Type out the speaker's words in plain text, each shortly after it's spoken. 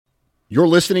You're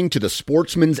listening to the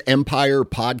Sportsman's Empire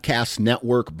Podcast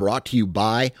Network, brought to you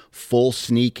by Full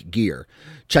Sneak Gear.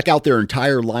 Check out their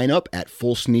entire lineup at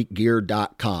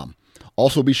fullsneakgear.com.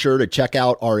 Also be sure to check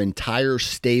out our entire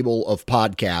stable of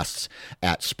podcasts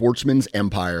at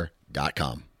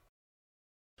sportsmansempire.com.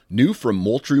 New from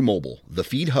Moultrie Mobile, the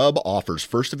Feed Hub offers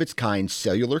first-of-its-kind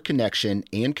cellular connection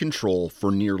and control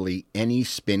for nearly any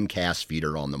spin cast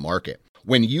feeder on the market.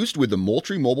 When used with the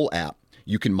Moultrie Mobile app,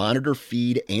 you can monitor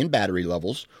feed and battery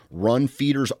levels, run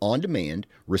feeders on demand,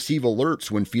 receive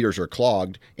alerts when feeders are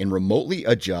clogged, and remotely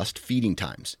adjust feeding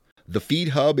times. The Feed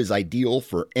Hub is ideal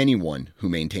for anyone who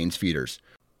maintains feeders.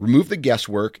 Remove the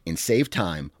guesswork and save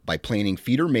time by planning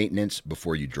feeder maintenance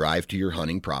before you drive to your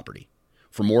hunting property.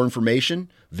 For more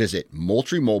information, visit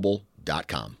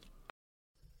MoultrieMobile.com.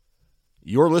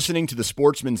 You're listening to the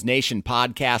Sportsman's Nation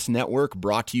Podcast Network,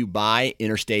 brought to you by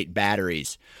Interstate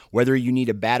Batteries. Whether you need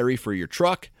a battery for your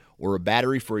truck, or a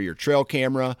battery for your trail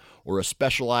camera, or a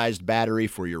specialized battery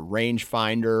for your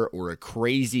rangefinder, or a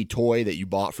crazy toy that you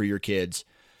bought for your kids,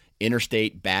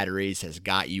 Interstate Batteries has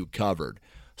got you covered.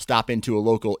 Stop into a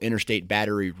local Interstate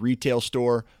Battery retail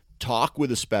store, talk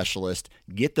with a specialist,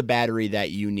 get the battery that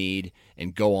you need,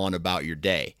 and go on about your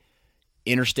day.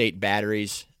 Interstate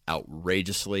Batteries,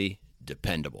 outrageously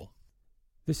dependable.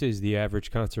 This is the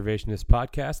Average Conservationist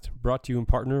Podcast, brought to you in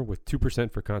partner with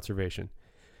 2% for Conservation.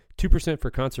 2% for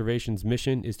Conservation's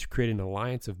mission is to create an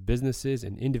alliance of businesses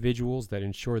and individuals that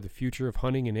ensure the future of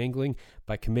hunting and angling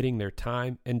by committing their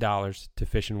time and dollars to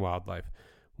fish and wildlife.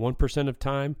 1% of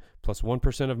time plus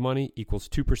 1% of money equals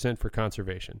 2% for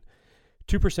conservation.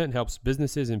 2% helps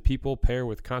businesses and people pair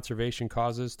with conservation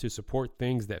causes to support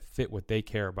things that fit what they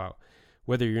care about.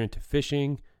 Whether you're into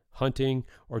fishing, hunting,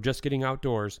 or just getting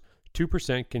outdoors,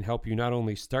 2% can help you not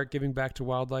only start giving back to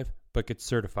wildlife, but get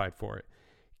certified for it.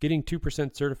 Getting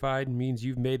 2% certified means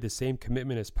you've made the same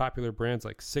commitment as popular brands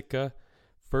like Sitka,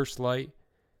 First Light,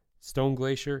 Stone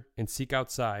Glacier, and Seek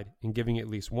Outside in giving at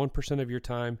least 1% of your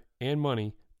time and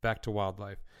money back to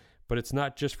wildlife. But it's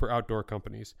not just for outdoor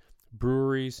companies.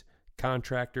 Breweries,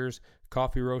 contractors,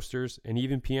 coffee roasters, and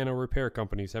even piano repair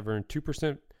companies have earned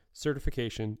 2%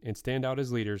 certification and stand out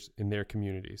as leaders in their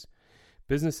communities.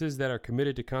 Businesses that are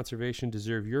committed to conservation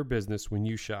deserve your business when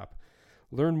you shop.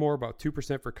 Learn more about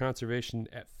 2% for Conservation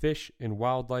at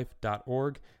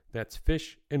fishandwildlife.org. That's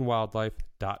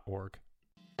fishandwildlife.org.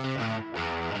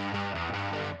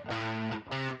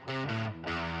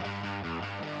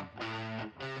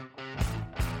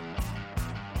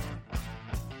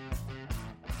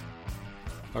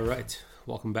 All right,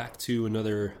 welcome back to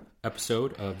another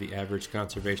episode of the Average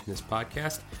Conservationist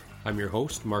Podcast. I'm your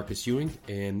host, Marcus Ewing,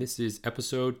 and this is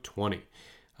episode 20.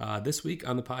 This week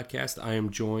on the podcast, I am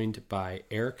joined by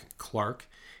Eric Clark.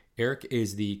 Eric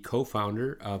is the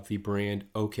co-founder of the brand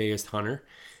Okayest Hunter,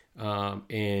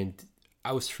 and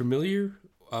I was familiar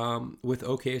with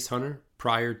Okayest Hunter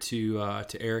prior to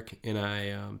Eric and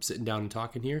I sitting down and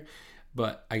talking here,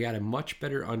 but I got a much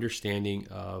better understanding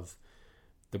of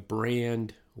the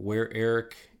brand, where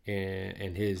Eric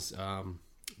and his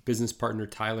business partner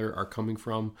Tyler are coming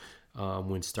from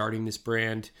when starting this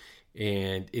brand,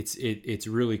 and it's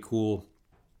really cool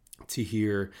to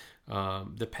hear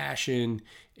the passion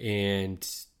and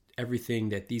everything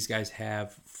that these guys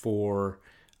have for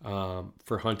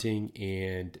hunting,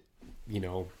 and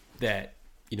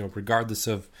regardless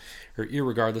of or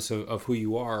irregardless of who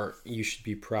you are, you should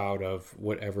be proud of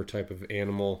whatever type of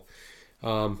animal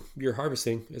you're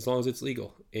harvesting, as long as it's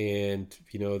legal. And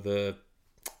the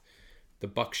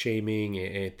buck shaming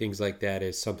and things like that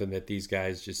is something that these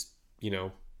guys just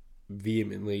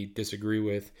vehemently disagree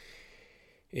with.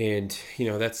 And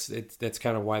that's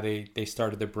kind of why they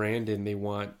started the brand, and they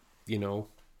want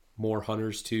more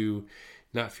hunters to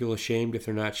not feel ashamed if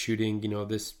they're not shooting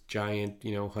this giant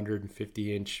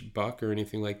 150-inch buck or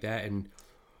anything like that. And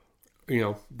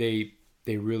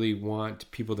they really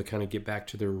want people to kind of get back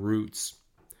to their roots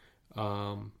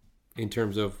in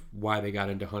terms of why they got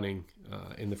into hunting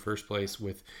in the first place,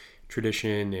 with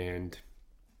tradition and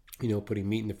putting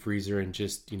meat in the freezer and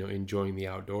just enjoying the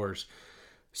outdoors.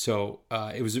 So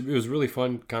it was a really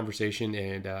fun conversation,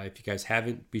 and if you guys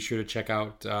haven't, be sure to check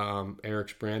out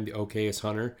Eric's brand, the Okayest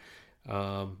Hunter,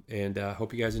 and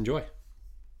hope you guys enjoy.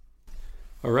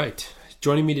 All right.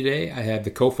 Joining me today, I have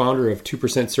the co-founder of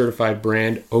 2% certified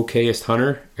brand Okayest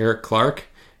Hunter, Eric Clark.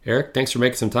 Eric, thanks for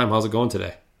making some time. How's it going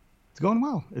today? It's going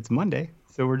well. It's Monday,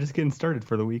 so we're just getting started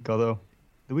for the week, although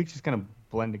the weeks just kind of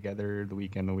blend together, the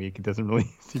weekend, the week. It doesn't really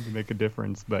seem to make a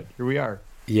difference, but here we are.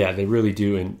 Yeah, they really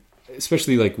do, and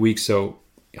especially like weeks. So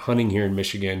hunting here in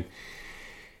Michigan,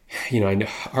 I know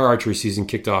our archery season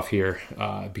kicked off here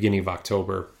beginning of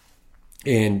October.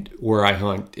 And where I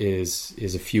hunt is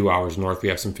a few hours north. We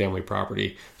have some family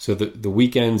property. So the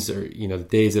weekends or, the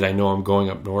days that I know I'm going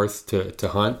up north to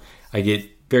hunt, I get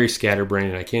very scatterbrained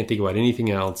and I can't think about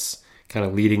anything else kind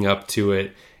of leading up to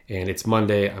it. And it's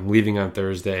Monday. I'm leaving on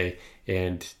Thursday.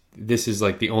 And this is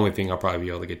like the only thing I'll probably be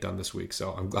able to get done this week.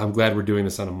 So I'm glad we're doing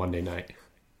this on a Monday night.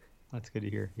 That's good to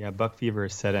hear. Yeah, buck fever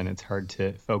is set in. It's hard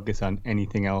to focus on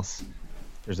anything else.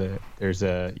 There's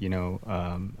a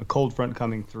cold front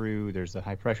coming through. There's a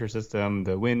high pressure system.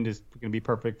 The wind is going to be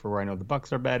perfect for where I know the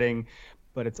bucks are bedding,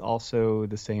 but it's also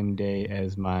the same day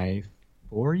as my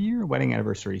 4-year wedding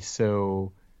anniversary.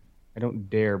 So I don't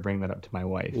dare bring that up to my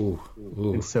wife. Ooh.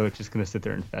 And so it's just going to sit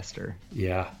there and fester.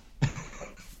 Yeah.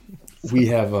 We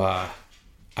have,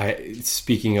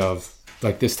 speaking of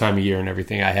like this time of year and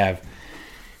everything,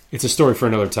 it's a story for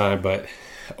another time, but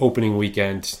opening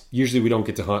weekend, usually we don't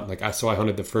get to hunt. So I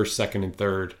hunted the 1st, 2nd, and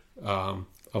 3rd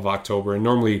of October. And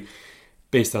normally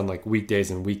based on like weekdays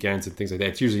and weekends and things like that,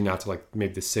 it's usually not to like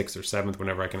maybe the 6th or 7th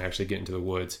whenever I can actually get into the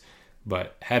woods.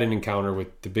 But had an encounter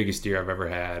with the biggest deer I've ever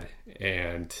had,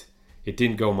 and it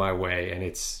didn't go my way. And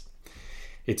it's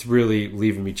really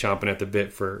leaving me chomping at the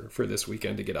bit for this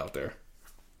weekend to get out there.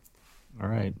 All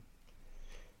right.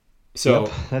 So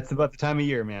yep, that's about the time of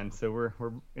year, man. So we're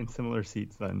in similar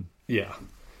seats then. Yeah.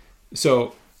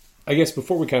 So I guess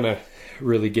before we kind of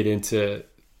really get into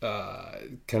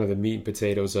kind of the meat and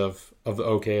potatoes of the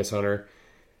OKS Hunter,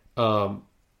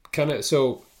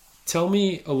 so tell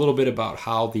me a little bit about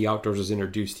how the outdoors was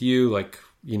introduced to you. Like,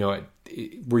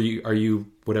 are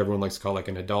you what everyone likes to call like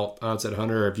an adult onset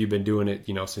hunter, or have you been doing it,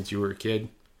 since you were a kid?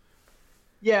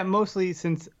 Yeah, mostly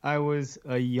since I was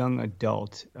a young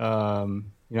adult.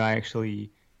 I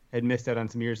actually had missed out on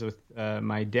some years with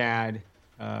my dad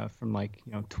from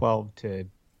 12 to,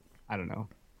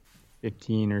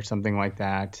 15 or something like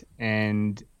that.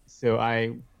 And so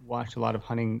I watched a lot of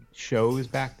hunting shows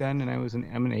back then, and I'm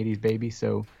an 80s baby.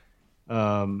 So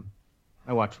I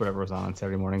watched whatever was on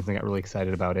Saturday mornings and I got really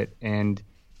excited about it. And,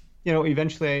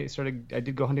 eventually I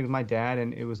did go hunting with my dad,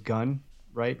 and it was gun,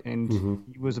 right? And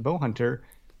he was a bow hunter.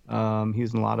 He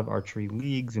was in a lot of archery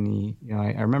leagues, and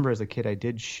I remember as a kid I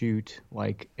did shoot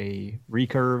like a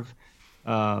recurve,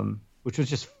 which was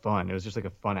just fun. It was just like a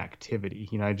fun activity.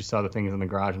 I just saw the things in the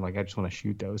garage and like, I just want to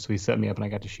shoot those. So he set me up and I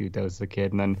got to shoot those as a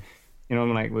kid. And then,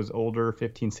 when I was older,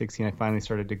 15, 16, I finally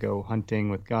started to go hunting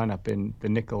with gun up in the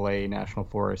Nicolet National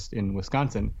Forest in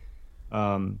Wisconsin.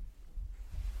 There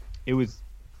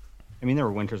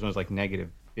were winters when it was like negative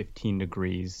 15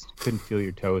 degrees, couldn't feel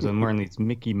your toes. I'm wearing these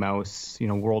Mickey Mouse,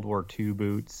 World War II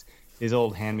boots, these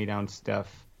old hand-me-down stuff,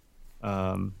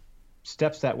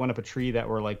 steps that went up a tree that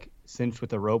were like cinched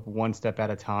with a rope one step at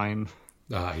a time.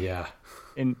 Yeah.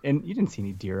 And you didn't see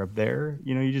any deer up there,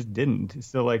 you just didn't.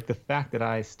 So like the fact that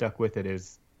I stuck with it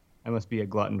is, I must be a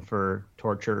glutton for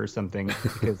torture or something,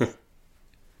 because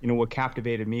what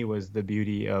captivated me was the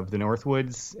beauty of the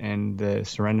Northwoods and the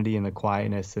serenity and the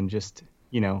quietness and just,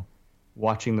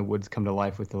 watching the woods come to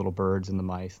life with the little birds and the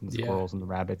mice and the squirrels and the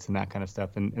rabbits and that kind of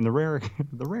stuff, and the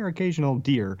rare occasional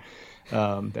deer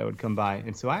that would come by.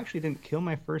 And so I actually didn't kill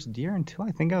my first deer until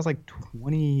I think I was like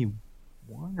 21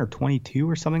 or 22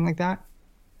 or something like that.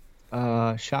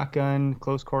 Shotgun,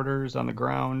 close quarters on the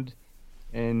ground,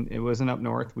 and it wasn't up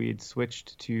north. We had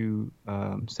switched to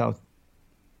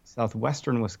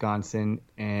southwestern Wisconsin,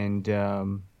 and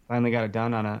finally got it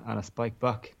done on a spike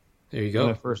buck. There you go.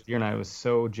 My first year, and I was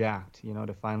so jacked,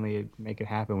 to finally make it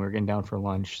happen. We were getting down for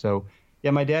lunch. So,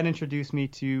 yeah, my dad introduced me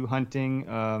to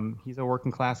hunting. He's a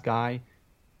working class guy.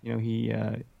 He's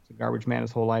a garbage man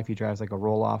his whole life. He drives like a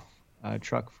roll-off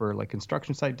truck for like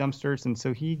construction site dumpsters. And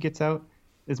so he gets out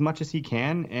as much as he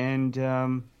can. And,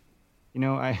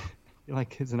 I feel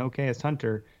like as an OKS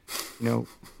hunter,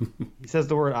 he says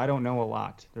the word, I don't know, a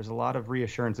lot. There's a lot of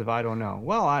reassurance of, I don't know.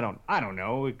 Well, I don't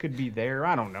know. It could be there.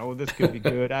 I don't know. This could be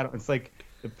good. It's like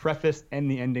the preface and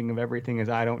the ending of everything is,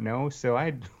 I don't know. So I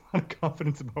had a lot of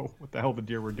confidence about what the hell the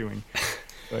deer were doing.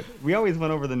 But we always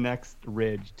went over the next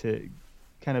ridge to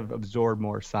kind of absorb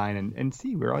more sign and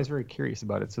see. We were always very curious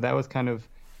about it. So that was kind of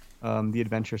the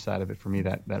adventure side of it for me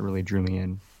that really drew me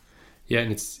in. Yeah,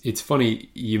 and it's funny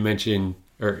you mentioned,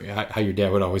 or how your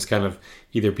dad would always kind of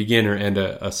either begin or end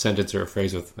a sentence or a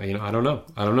phrase with, I don't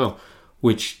know,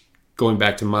 which, going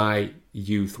back to my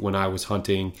youth when I was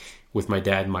hunting with my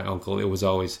dad and my uncle, it was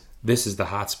always, this is the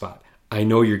hot spot. I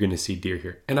know you're going to see deer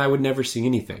here. And I would never see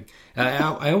anything.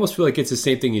 I almost feel like it's the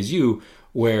same thing as you,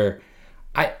 where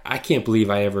I can't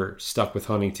believe I ever stuck with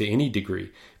hunting to any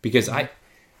degree, because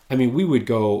we would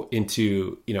go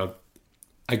into,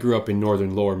 I grew up in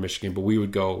northern lower Michigan, but we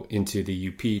would go into the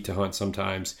UP to hunt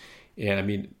sometimes.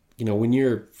 And when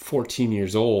you're 14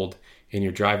 years old and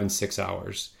you're driving 6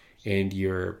 hours and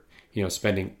you're,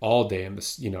 spending all day in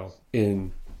this,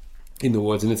 in the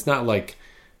woods. And it's not like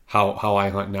how I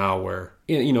hunt now where,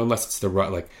 unless it's the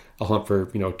rut, like I'll hunt for,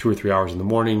 2 or 3 hours in the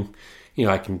morning,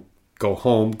 I can go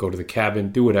home, go to the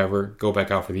cabin, do whatever, go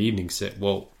back out for the evening sit.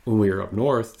 Well, when we were up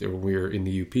north or when we were in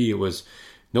the UP, it was,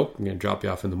 nope, I'm going to drop you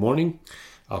off in the morning.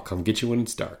 I'll come get you when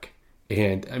it's dark.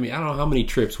 And I mean, I don't know how many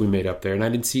trips we made up there and I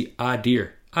didn't see a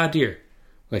deer.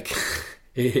 Like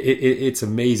it's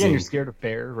amazing. Yeah, you're scared of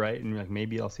bear, right? And you're like,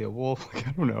 maybe I'll see a wolf. Like,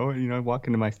 I don't know. I walk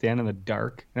into my stand in the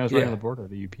dark, and I was right on the border of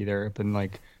the UP there, up in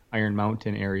like Iron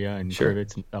Mountain area and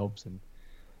Crivets and Phelps,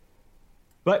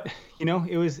 but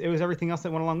it was everything else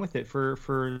that went along with it. For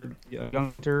a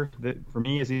young hunter, for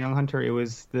me as a young hunter, it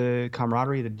was the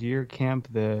camaraderie, the deer camp,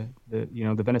 the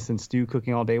venison stew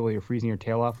cooking all day while you're freezing your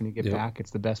tail off when you get back.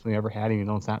 It's the best one you ever had, and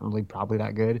it's not really probably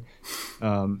that good.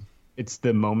 It's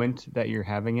the moment that you're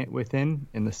having it within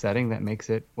in the setting that makes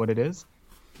it what it is.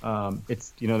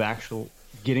 It's, the actual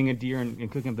getting a deer and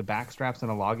cooking up the back straps on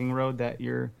a logging road that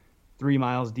you're 3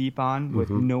 miles deep on with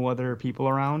no other people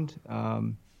around,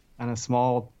 on a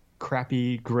small,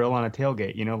 crappy grill on a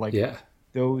tailgate,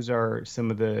 those are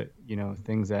some of the,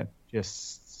 things that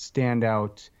just stand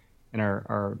out and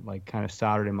are like kind of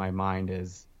soldered in my mind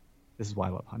as this is why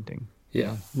I love hunting.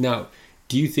 Yeah. Now,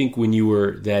 do you think when you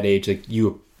were that age, like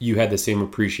you had the same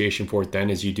appreciation for it then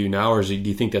as you do now, or do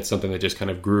you think that's something that just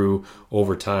kind of grew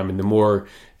over time? And the more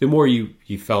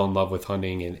you fell in love with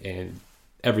hunting and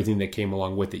everything that came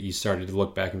along with it, you started to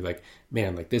look back and be like,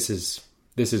 man, like this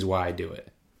is why I do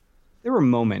it. There were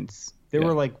moments. There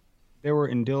were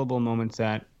indelible moments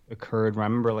that occurred where I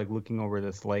remember like looking over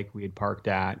this lake we had parked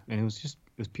at, and it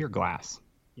was pure glass,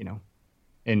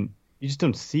 and you just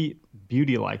don't see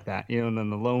beauty like that, and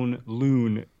then the lone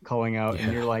loon calling out,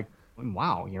 and you're like,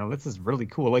 wow, this is really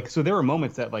cool. Like, so there were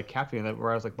moments that like captured me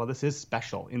where I was like, well, this is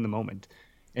special in the moment.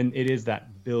 And it is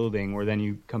that building where then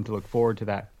you come to look forward to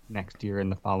that next year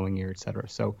and the following year, et cetera.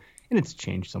 So, and it's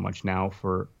changed so much now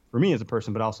for me as a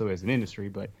person, but also as an industry.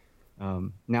 But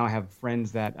now I have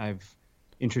friends that I've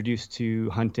introduced to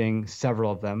hunting,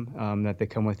 several of them that they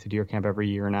come with to deer camp every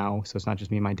year now. So it's not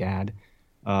just me and my dad.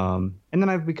 And then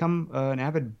I've become an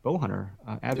avid bow hunter,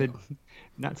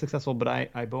 not successful, but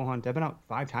I bow hunt. I've been out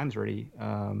 5 times already.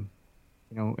 And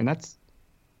that's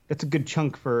a good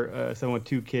chunk for someone with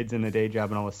 2 kids and a day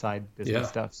job and all the side business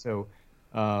stuff. So,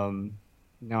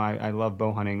 I love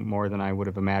bow hunting more than I would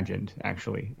have imagined.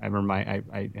 Actually, I remember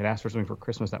I had asked for something for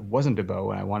Christmas that wasn't a bow,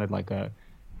 and I wanted like a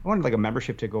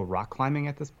membership to go rock climbing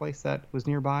at this place that was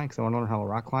nearby because I want to learn how to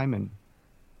rock climb. And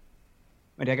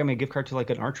my dad got me a gift card to like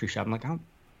an archery shop. I'm like,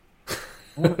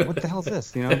 what the hell is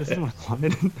this? This is what I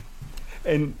wanted.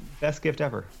 And best gift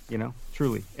ever,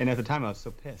 truly. And at the time I was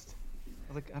so pissed.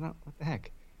 I was like, what the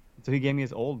heck? So he gave me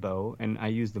his old bow, and I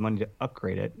used the money to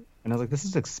upgrade it. And I was like, this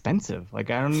is expensive. Like,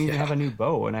 I don't even have a new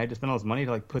bow, and I had to spend all this money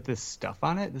to like put this stuff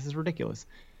on it. This is ridiculous.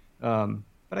 But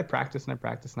I practiced and I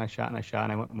practiced and I shot and I shot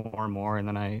and I went more and more, and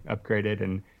then I upgraded,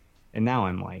 and now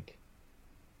I'm like,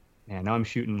 man, now I'm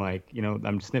shooting like,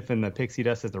 I'm sniffing the pixie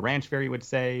dust, as the ranch fairy would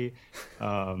say.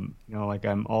 Like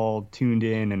I'm all tuned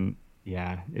in, and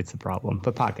yeah, it's a problem.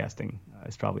 But podcasting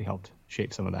has probably helped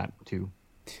shape some of that too.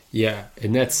 Yeah,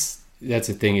 and that's the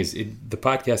thing is the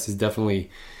podcast is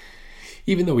definitely,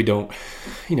 even though we don't,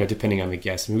 depending on the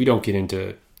guest, I mean, we don't get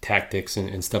into tactics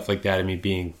and stuff like that. I mean,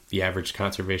 being the average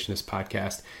conservationist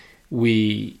podcast,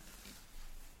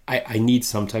 I need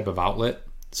some type of outlet.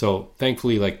 So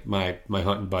thankfully, like my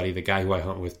hunting buddy, the guy who I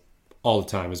hunt with all the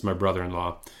time, is my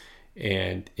brother-in-law.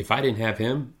 And if I didn't have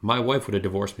him, my wife would have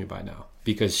divorced me by now,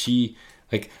 because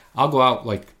I'll go out,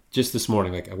 like just this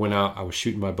morning, like I went out, I was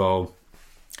shooting my bow,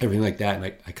 everything like that.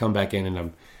 And I come back in and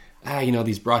I'm,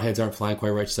 these broadheads aren't flying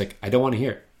quite right. She's like, I don't want to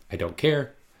hear it. I don't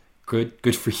care.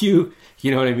 Good for you.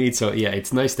 You know what I mean? So yeah,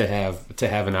 it's nice to have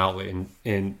an outlet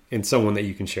and someone that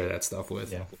you can share that stuff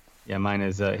with. Yeah. Yeah. Mine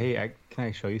is, hey, can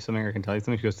I show you something, or I can tell you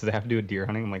something? She goes, does it have to do with deer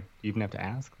hunting? I'm like, do you even have to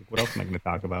ask? Like, what else am I going to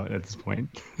talk about at this point?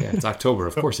 Yeah. It's October.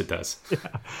 Of course it does.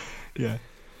 Yeah.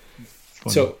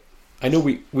 So I know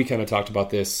we kind of talked about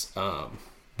this,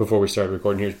 before we started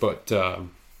recording here, but,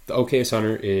 the OKS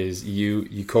Hunter is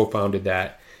you co-founded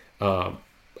that.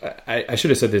 I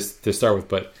should have said this to start with,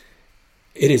 but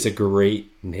it is a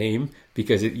great name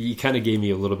because you kind of gave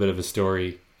me a little bit of a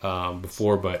story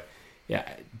before, but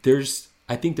yeah,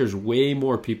 I think there's way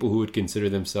more people who would consider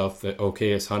themselves the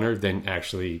OKS Hunter than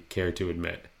actually care to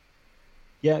admit.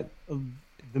 Yeah,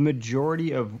 the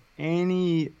majority of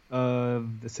any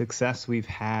of the success we've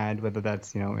had, whether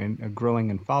that's in a growing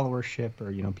in followership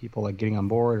or people like getting on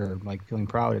board or like feeling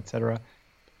proud, etc.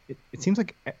 It seems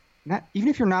like not even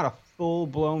if you're not a full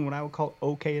blown what I would call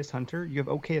okayest hunter, you have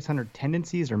okayest hunter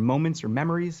tendencies or moments or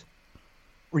memories,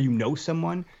 or you know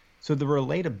someone. So the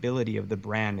relatability of the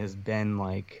brand has been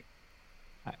like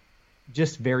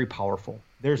just very powerful.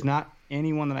 There's not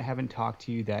anyone that I haven't talked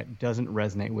to that doesn't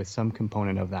resonate with some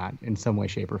component of that in some way,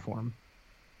 shape, or form.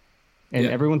 And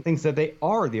everyone thinks that they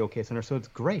are the okayest hunter, so it's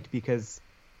great because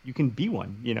you can be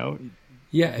one, you know.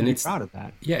 Yeah, and it's proud of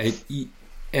that. Yeah,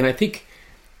 and I think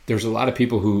there's a lot of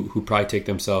people who probably take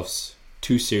themselves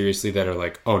too seriously that are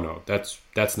like, oh no,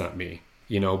 that's not me,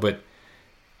 you know. But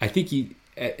I think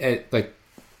like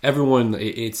everyone,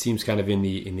 it seems kind of in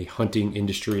the hunting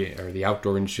industry or the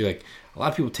outdoor industry, like a lot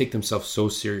of people take themselves so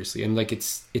seriously, and like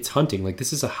it's hunting, like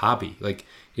this is a hobby. Like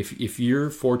if you're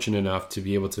fortunate enough to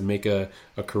be able to make a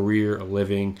career, a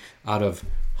living out of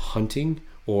hunting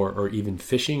or even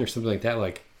fishing or something like that,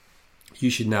 like you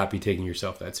should not be taking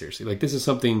yourself that seriously. Like this is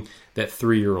something that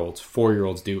 3-year-olds,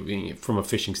 4-year-olds do from a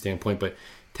fishing standpoint, but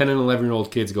 10 and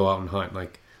 11-year-old kids go out and hunt.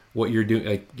 Like what you're doing,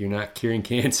 like you're not curing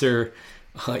cancer,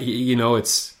 you know,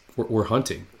 we're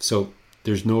hunting. So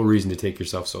there's no reason to take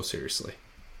yourself so seriously.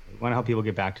 We want to help people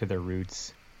get back to their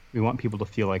roots. We want people to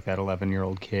feel like that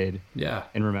 11-year-old kid. Yeah.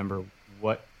 And remember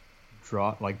what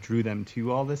drew them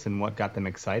to all this and what got them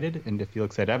excited and to feel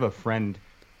excited. I have a friend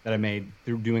that I made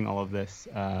through doing all of this.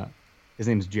 His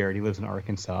name's Jared. He lives in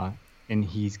Arkansas, and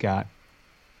he's got,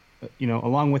 you know,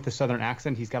 along with the Southern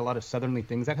accent, he's got a lot of Southernly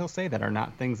things that he'll say that are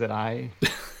not things that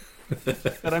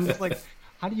that I'm just like,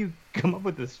 how do you come up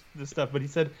with this stuff? But he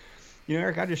said, you know,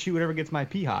 Eric, I just shoot whatever gets my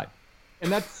pee hot.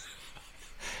 And that's,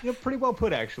 you know, pretty well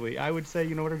put, actually. I would say,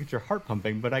 you know, whatever gets your heart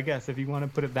pumping. But I guess if you want to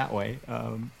put it that way,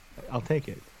 I'll take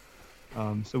it.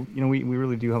 So, you know, we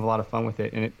really do have a lot of fun with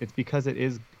it. And it's because it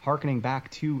is hearkening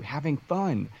back to having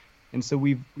fun. And so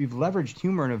we've leveraged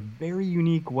humor in a very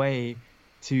unique way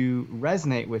to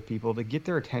resonate with people, to get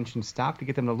their attention, stop to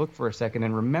get them to look for a second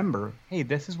and remember, hey,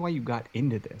 this is why you got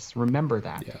into this. Remember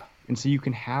that. Yeah. And so you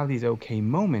can have these okay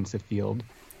moments afield.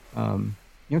 You know,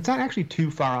 it's not actually too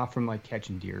far off from like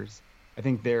catching deers. I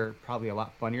think they're probably a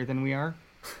lot funnier than we are.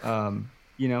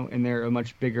 You know, and they're a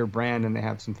much bigger brand and they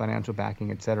have some financial backing,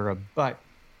 et cetera. But,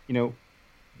 you know,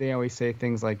 they always say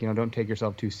things like, you know, don't take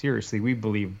yourself too seriously. We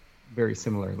believe very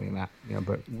similarly in that, you know,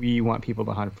 but we want people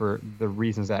to hunt for the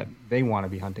reasons that they want to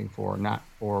be hunting for, not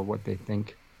for what they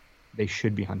think they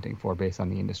should be hunting for based on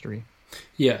the industry.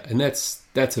 Yeah, and that's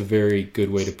a very good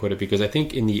way to put it, because I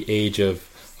think in the age of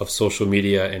social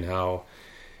media and how,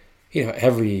 you know,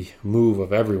 every move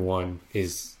of everyone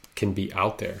can be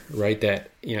out there, right? That,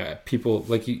 you know, people,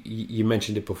 like you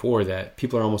mentioned it before, that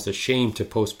people are almost ashamed to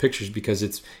post pictures because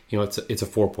it's, you know, it's a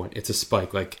 4-point, it's a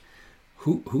spike. Like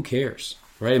who cares?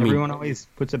 Right. Everyone always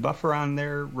puts a buffer on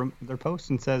their post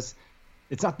and says,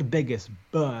 it's not the biggest,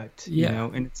 but, you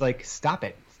know, and it's like, stop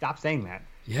it. Stop saying that.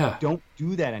 Yeah. Don't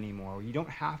do that anymore. You don't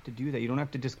have to do that. You don't have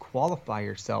to disqualify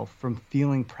yourself from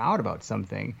feeling proud about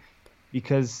something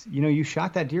because, you know, you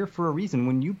shot that deer for a reason.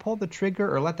 When you pulled the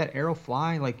trigger or let that arrow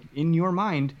fly, like in your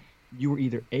mind, you were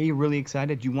either really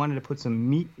excited, you wanted to put some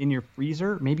meat in your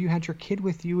freezer. Maybe you had your kid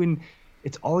with you and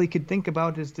it's all he could think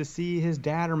about is to see his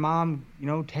dad or mom, you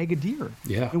know, tag a deer.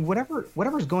 Yeah. And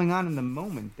whatever's going on in the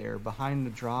moment there behind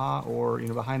the draw or, you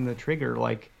know, behind the trigger,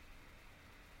 like,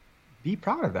 be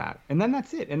proud of that. And then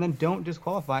that's it. And then don't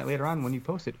disqualify it later on when you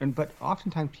post it. But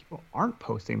oftentimes people aren't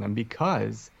posting them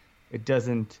because it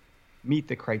doesn't meet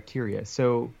the criteria.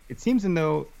 So it seems as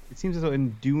though in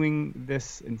doing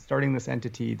this and starting this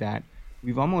entity that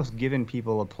we've almost given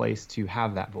people a place to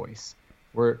have that voice,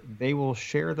 where they will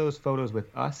share those photos with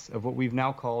us of what we've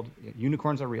now called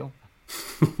unicorns are real,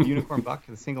 unicorn buck,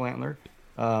 the single antler,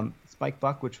 spike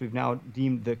buck, which we've now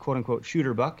deemed the quote unquote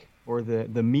shooter buck or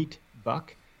the meat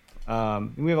buck.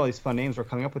 And we have all these fun names. We're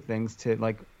coming up with things to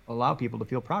like allow people to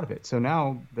feel proud of it. So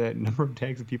now the number of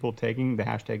tags of people taking the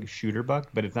hashtag shooter buck,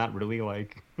 but it's not really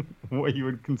like what you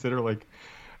would consider like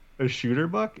a shooter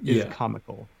buck is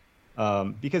comical.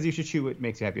 Because you should shoot what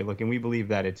makes you happy. Look, and we believe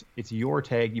that it's your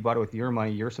tag. You bought it with your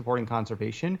money. You're supporting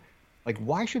conservation. Like,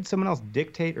 why should someone else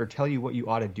dictate or tell you what you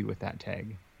ought to do with that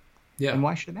tag? Yeah. And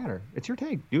why should it matter? It's your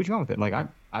tag. Do what you want with it. Like,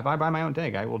 if I buy my own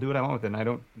tag, I will do what I want with it, and I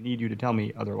don't need you to tell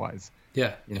me otherwise.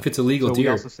 Yeah. You know? If it's illegal so deer. We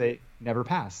also say never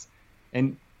pass.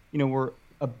 And, you know, we're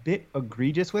a bit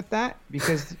egregious with that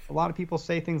because a lot of people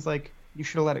say things like, you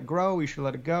should have let it grow, you should have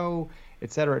let it go,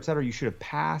 et cetera, et cetera. You should have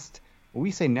passed. Well,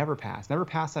 we say never pass. Never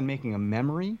pass on making a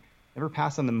memory. Never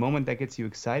pass on the moment that gets you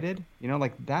excited. You know,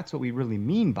 like that's what we really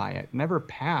mean by it. Never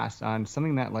pass on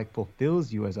something that like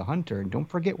fulfills you as a hunter. And don't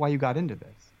forget why you got into this.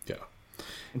 Yeah.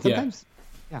 And sometimes,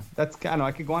 that's, I don't know,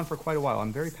 I could go on for quite a while.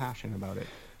 I'm very passionate about it.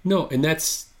 No, and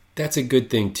that's a good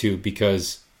thing too,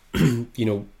 because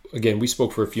again, we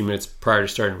spoke for a few minutes prior to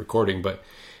starting recording, but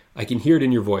I can hear it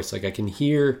in your voice. Like I can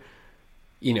hear,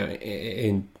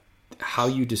 and how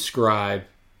you describe,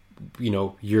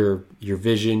 your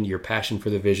vision, your passion for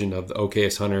the vision of the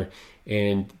okayest hunter.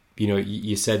 And,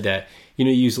 you said that, you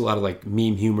use a lot of like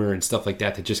meme humor and stuff like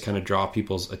that to just kind of draw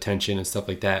people's attention and stuff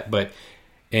like that.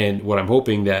 And what I'm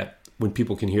hoping that when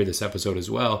people can hear this episode as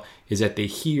well is that they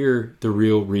hear the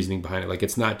real reasoning behind it. Like,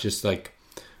 it's not just like,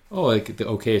 oh, like the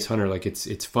okayest hunter, like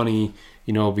it's funny,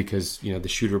 because, the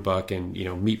shooter buck and,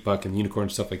 meat buck and unicorn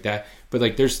and stuff like that. But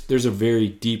like, there's a very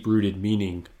deep rooted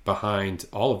meaning behind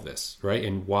all of this, right?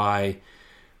 And why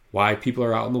people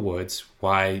are out in the woods,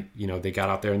 why, they got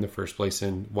out there in the first place,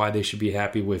 and why they should be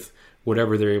happy with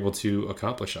whatever they're able to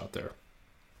accomplish out there.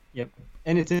 Yep.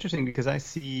 And it's interesting because I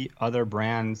see other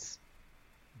brands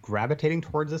gravitating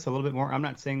towards this a little bit more. I'm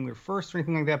not saying we're first or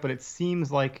anything like that, but it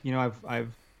seems like,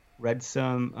 I've read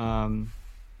some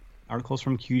articles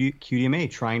from QDMA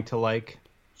trying to like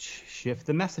shift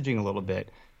the messaging a little bit,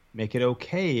 make it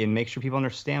okay, and make sure people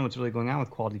understand what's really going on with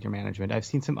quality gear management. I've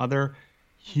seen some other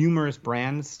humorous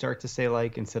brands start to say,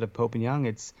 like, instead of Pope and Young,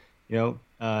 it's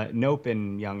Nope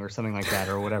and Young or something like that,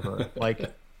 or whatever,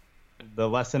 like the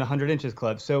less than 100 inches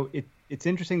club. So it's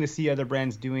interesting to see other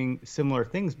brands doing similar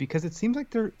things because it seems like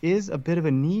there is a bit of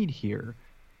a need here.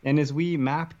 And as we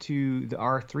map to the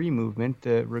R3 movement,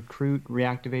 the recruit,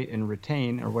 reactivate, and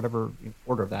retain, or whatever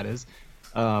order that is,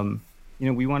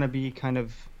 we want to be kind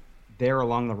of there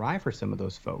along the ride for some of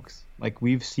those folks. Like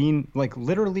we've seen, like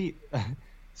literally,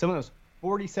 some of those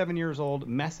 47 years old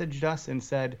messaged us and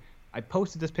said, I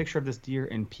posted this picture of this deer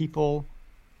and people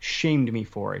shamed me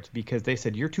for it because they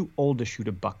said, you're too old to shoot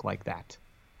a buck like that.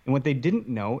 And what they didn't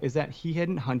know is that he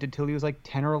hadn't hunted till he was like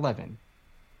 10 or 11.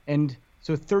 And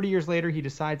so 30 years later, he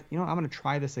decides, I'm going to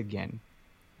try this again.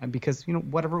 Because,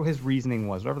 whatever his reasoning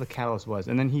was, whatever the catalyst was.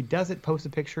 And then he does it, posts a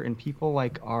picture, and people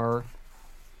like are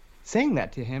saying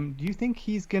that to him. Do you think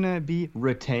he's going to be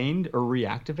retained or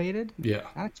reactivated? Yeah.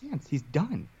 Not a chance. He's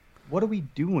done. What are we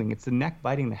doing? It's the neck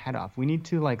biting the head off. We need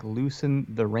to like loosen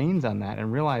the reins on that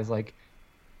and realize like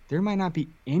there might not be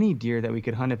any deer that we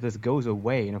could hunt if this goes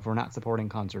away and if we're not supporting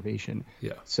conservation.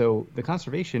 Yeah. So the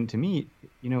conservation, to me,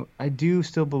 I do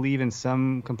still believe in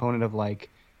some component of like,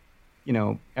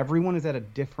 everyone is at a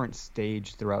different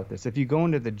stage throughout this. If you go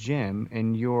into the gym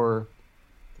and you're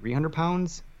 300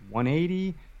 pounds,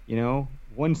 180,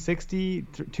 160,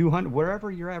 200,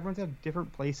 wherever you're at, everyone's at a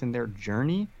different place in their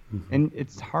journey. Mm-hmm. And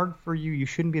it's hard for you. You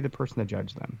shouldn't be the person to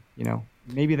judge them.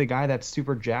 Maybe the guy that's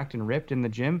super jacked and ripped in the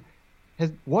gym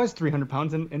was 300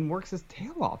 pounds and works his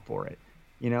tail off for it.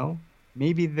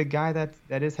 Maybe the guy that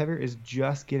is heavier is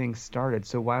just getting started.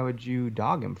 So why would you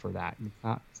dog him for that?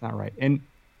 It's not right. And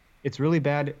it's really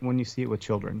bad when you see it with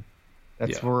children.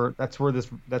 That's where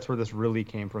this really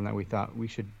came from, that we thought we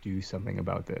should do something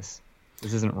about this.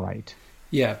 This isn't right.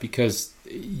 Yeah, because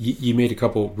you made a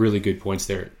couple really good points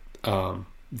there.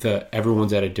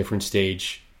 Everyone's at a different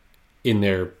stage in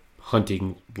their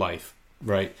hunting life,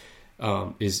 right?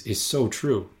 Is so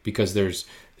true, because there's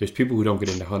people who don't get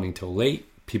into hunting till late,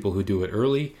 people who do it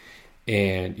early,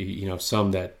 and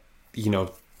some that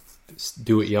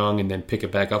do it young and then pick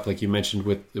it back up, like you mentioned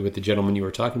with the gentleman you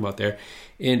were talking about there.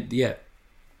 And yeah,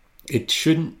 it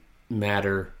shouldn't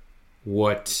matter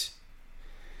what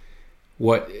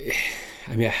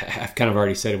I mean, I've kind of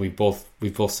already said it. We've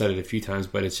both said it a few times,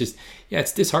 but it's just,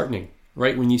 it's disheartening,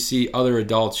 right? When you see other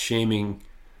adults shaming,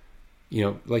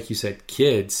 like you said,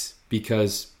 kids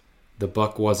because the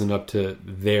buck wasn't up to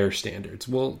their standards.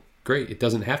 Well, great. It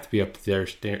doesn't have to be up to their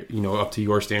up to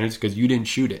your standards because you didn't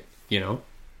shoot it,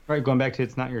 Right. Going back to,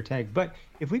 it's not your tag. But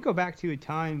if we go back to a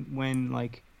time when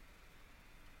like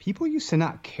people used to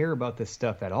not care about this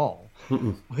stuff at all,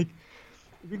 like,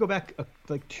 if we go back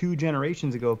like 2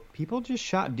 generations ago, people just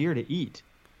shot deer to eat.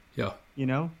 Yeah.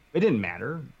 It didn't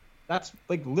matter. That's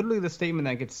like literally the statement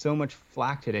that gets so much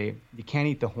flack today. You can't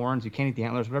eat the horns, you can't eat the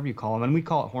antlers, whatever you call them. And we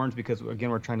call it horns because, again,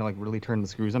 we're trying to like really turn the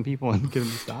screws on people and get them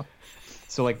to stop.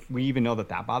 So like we even know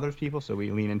that bothers people, so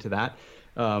we lean into that.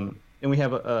 And we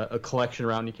have a collection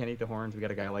around you can't eat the horns. We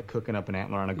got a guy like cooking up an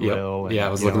antler on a grill. Yep. Yeah, I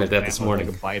was looking at that this morning.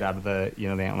 Like a bite out of the the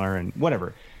antler and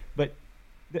whatever. But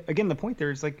again, the point there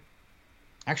is like,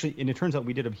 actually, and it turns out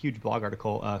we did a huge blog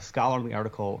article, a scholarly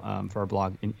article for our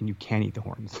blog, and you can eat the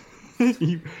horns.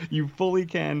 you fully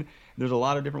can. There's a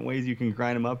lot of different ways you can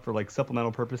grind them up for like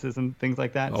supplemental purposes and things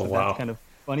like that. Oh, so wow. That's kind of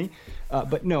funny.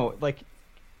 But no, like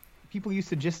people used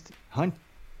to just hunt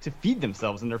to feed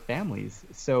themselves and their families.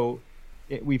 So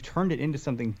we've turned it into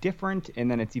something different, and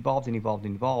then it's evolved and evolved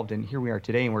and evolved, and here we are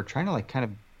today, and we're trying to like kind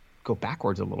of go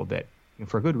backwards a little bit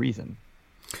for a good reason.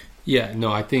 Yeah,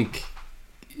 no, I think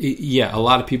Yeah, a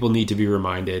lot of people need to be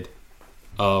reminded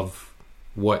of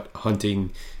what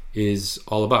hunting is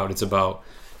all about. It's about,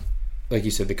 like you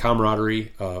said, the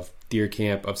camaraderie of deer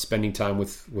camp, of spending time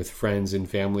with friends and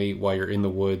family while you're in the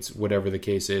woods, whatever the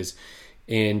case is,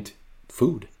 and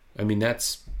food. I mean,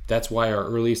 that's why our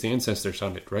earliest ancestors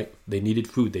hunted, right? They needed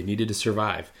food. They needed to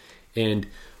survive. And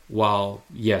while,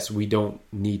 yes, we don't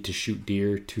need to shoot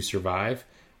deer to survive,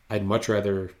 I'd much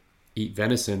rather eat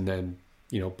venison than,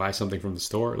 buy something from the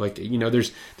store. Like,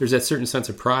 there's that certain sense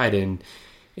of pride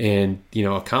and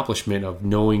accomplishment of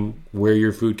knowing where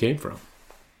your food came from.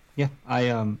 Yeah,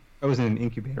 I was in an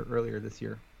incubator earlier this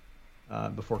year,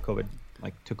 before COVID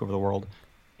took over the world,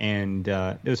 and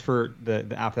it was for the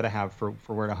app that I have for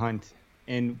where to hunt.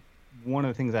 And one of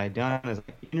the things I had done is I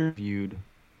interviewed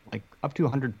up to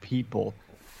 100 people.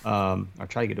 I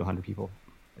tried to get to 100 people.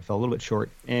 I fell a little bit short,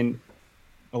 and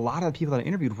a lot of the people that I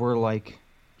interviewed were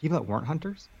people that weren't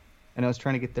hunters, and I was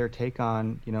trying to get their take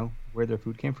on where their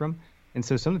food came from. And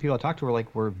so some of the people I talked to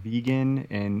were vegan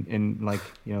and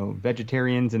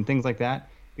vegetarians and things like that,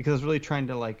 because I was really trying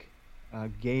to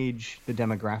gauge the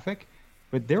demographic.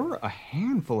 But there were a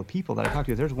handful of people that I talked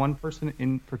to. There's one person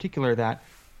in particular that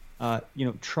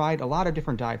tried a lot of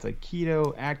different diets, like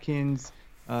keto, Atkins,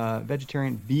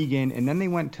 vegetarian, vegan, and then they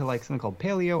went to something called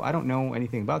paleo. I don't know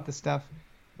anything about this stuff,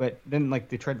 but then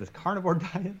they tried this carnivore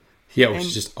diet. Yeah, which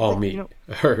is just all meat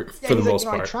for the most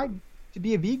part. I tried to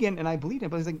be a vegan and I believed it,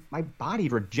 but it's my body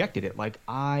rejected it.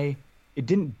 It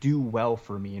didn't do well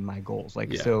for me in my goals.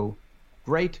 So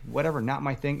great, whatever, not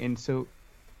my thing. And so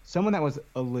someone that was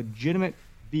a legitimate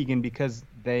vegan because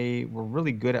they were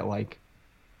really good at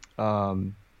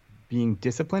being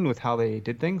disciplined with how they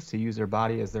did things, to use their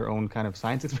body as their own kind of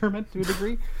science experiment to a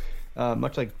degree.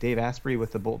 Much like Dave Asprey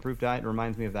with the Bulletproof diet,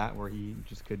 reminds me of that, where he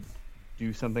just could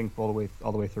do something all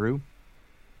the way through.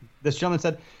 This gentleman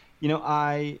said,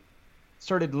 I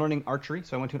started learning archery.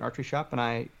 So I went to an archery shop and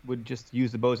I would just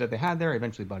use the bows that they had there. I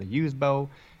eventually bought a used bow.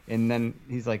 And then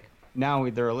he's now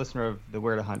they're a listener of the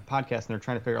Where to Hunt podcast, and they're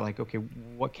trying to figure out okay,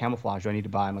 what camouflage do I need to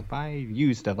buy? I'm buy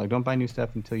used stuff. Don't buy new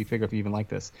stuff until you figure out if you even like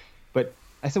this. But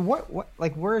I said, what,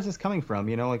 where is this coming from?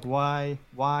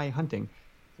 Why hunting?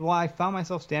 Well, I found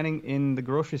myself standing in the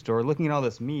grocery store looking at all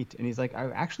this meat, and he's I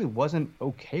actually wasn't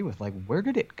okay with where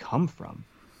did it come from?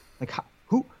 How,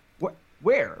 who, what,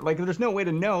 where? There's no way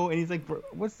to know. And he's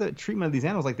what's the treatment of these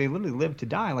animals? They literally live to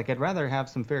die. I'd rather have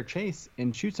some fair chase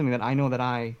and shoot something that I know that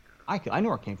I know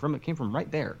where it came from. It came from right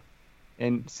there.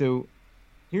 And so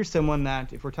here's someone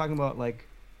that, if we're talking about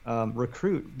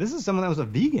recruit, this is someone that was a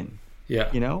vegan.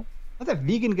 Yeah. How's that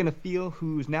vegan going to feel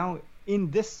who's now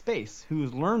in this space,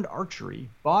 who's learned archery,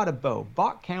 bought a bow,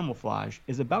 bought camouflage,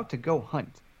 is about to go hunt?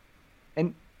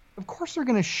 And of course they're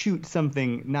going to shoot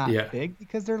something not big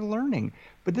because they're learning.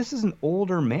 But this is an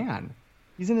older man.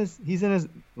 He's in his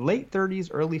late 30s,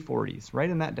 early 40s, right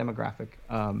in that demographic.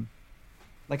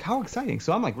 How exciting.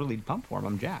 So I'm really pumped for him.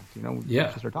 I'm jacked, We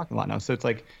just start talking a lot now. So it's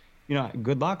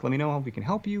good luck. Let me know how we can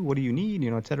help you. What do you need?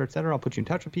 Et cetera, et cetera. I'll put you in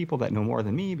touch with people that know more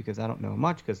than me, because I don't know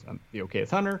much, because I'm the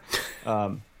okayest hunter.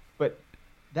 But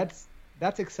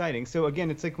that's exciting. So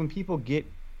again, it's when people get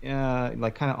kind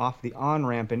of off the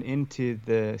on-ramp and into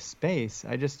the space,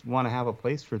 I just want to have a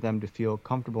place for them to feel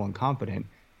comfortable and confident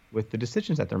with the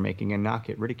decisions that they're making and not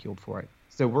get ridiculed for it.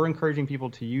 So we're encouraging people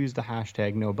to use the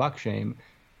hashtag #NoBuckShame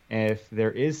if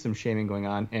there is some shaming going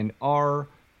on. And our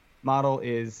model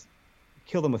is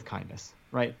kill them with kindness,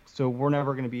 right? So we're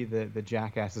never going to be the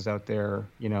jackasses out there,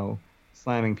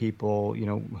 slamming people.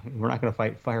 We're not going to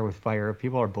fight fire with fire. If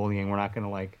people are bullying, we're not going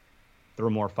to throw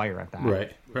more fire at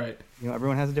that. Right.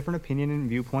 Everyone has a different opinion and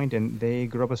viewpoint, and they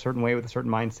grew up a certain way with a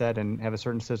certain mindset and have a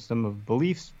certain system of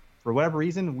beliefs. For whatever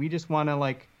reason, we just want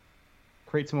to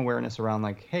create some awareness around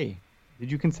hey,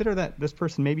 did you consider that this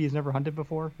person maybe has never hunted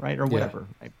before, right? Or whatever.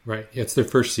 Yeah. Right. Yeah, it's their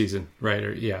first season, right?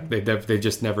 Or they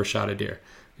just never shot a deer.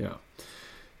 Yeah.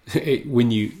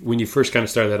 When you first kind of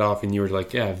started that off and you were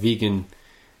vegan,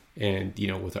 and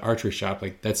with the archery shop,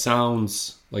 that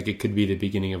sounds like it could be the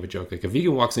beginning of a joke. A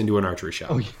vegan walks into an archery shop.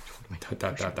 Oh yeah,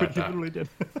 totally. You literally did.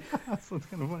 That's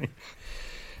kind of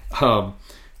funny.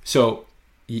 So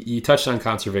you touched on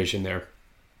conservation there.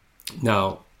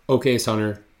 Now, Okayest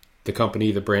Hunter, the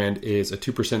company, the brand, is a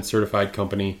 2% certified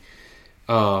company.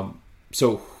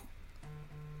 So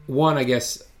one, I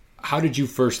guess, how did you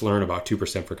first learn about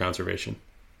 2% for conservation?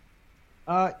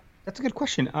 That's a good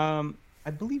question. I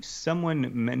believe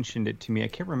someone mentioned it to me. I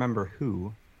can't remember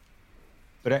who,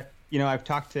 but I've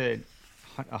talked to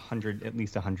at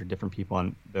least 100 different people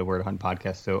on the Where to Hunt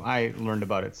podcast. So I learned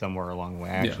about it somewhere along the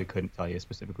way. I actually couldn't tell you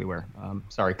specifically where.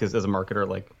 Sorry, because as a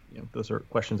marketer, those are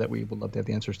questions that we would love to have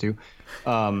the answers to.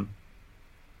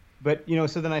 but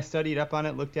so then I studied up on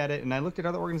it, looked at it, and I looked at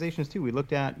other organizations too. We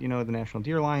looked at the National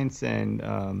Deer Alliance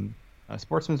and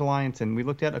Sportsman's Alliance, and we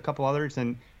looked at a couple others,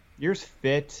 and yours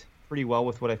fit pretty well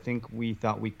with what I think we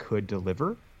thought we could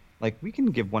deliver. Like, we can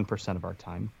give 1% of our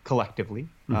time collectively,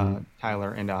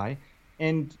 Tyler and I,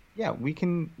 and yeah, we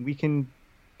can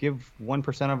give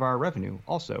 1% of our revenue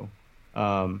also.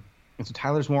 And so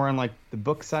Tyler's more on like the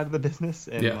book side of the business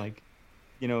and like,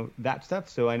 that stuff.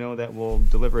 So I know that we'll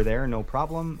deliver there, no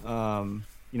problem.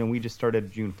 We just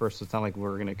started June 1st, so it's not like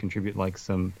we're going to contribute like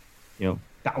some,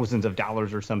 thousands of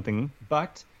dollars or something,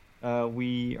 but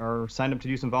we are signed up to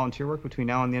do some volunteer work between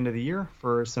now and the end of the year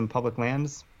for some public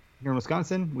lands here in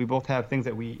Wisconsin. We both have things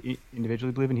that we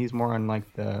individually believe in. He's more on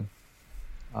like the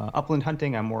upland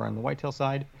hunting. I'm more on the whitetail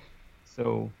side.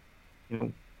 So,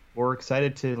 we're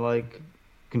excited to like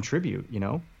contribute,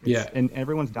 and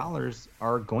everyone's dollars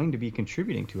are going to be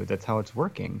contributing to it. That's how it's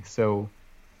working. So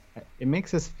it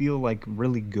makes us feel like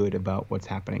really good about what's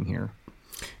happening here.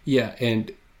 Yeah.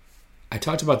 And I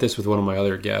talked about this with one of my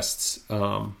other guests.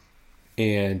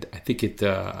 And I think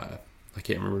I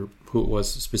can't remember who it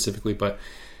was specifically, but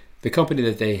the company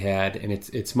that they had, and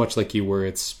it's much like you, where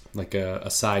it's like a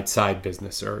side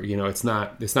business, or, it's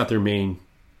not their main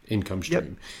income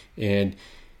stream. Yep. And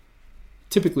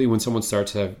typically when someone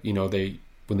starts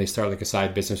when they start like a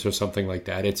side business or something like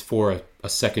that, it's for a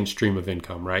second stream of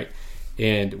income, right?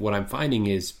 And what I'm finding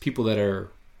is people that are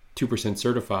 2%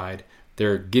 certified,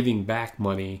 they're giving back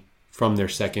money from their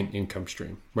second income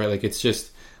stream, right? Like, it's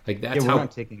just like, that's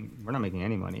we're not making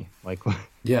any money. Like,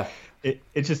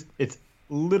 it's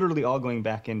literally all going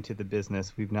back into the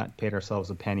business. We've not paid ourselves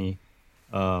a penny.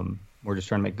 We're just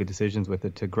trying to make good decisions with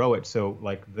it to grow it. So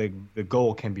like the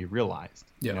goal can be realized,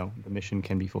 the mission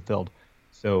can be fulfilled.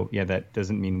 So yeah, that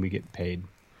doesn't mean we get paid.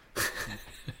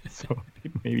 So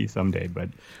maybe someday, but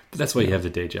that's why you have the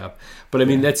day job. But I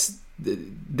mean,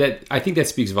 that I think that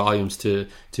speaks volumes to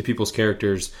people's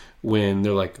characters when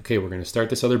they're like, okay, we're going to start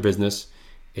this other business.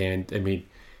 And I mean,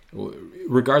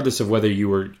 regardless of whether you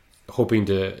were hoping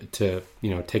to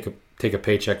take a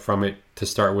paycheck from it to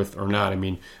start with or not. I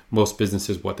mean, most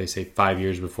businesses, what they say 5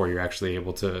 years before you're actually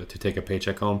able to take a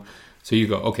paycheck home. So you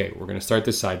go, okay, we're going to start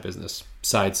this side business,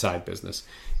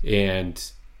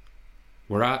 and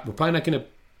we're probably not going to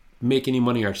make any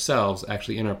money ourselves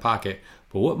actually in our pocket,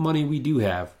 but what money we do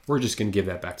have, we're just going to give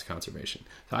that back to conservation.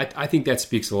 So I think that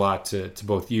speaks a lot to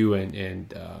both you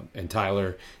and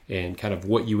Tyler, and kind of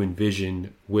what you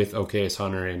envision with OKS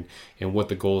Hunter, and what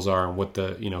the goals are, and what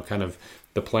the kind of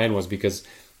the plan was. Because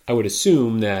I would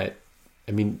assume that,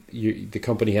 I mean, the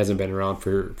company hasn't been around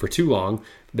for too long,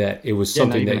 that it was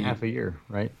something not even half a year,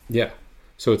 right? Yeah.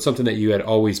 So it's something that you had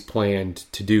always planned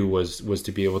to do, was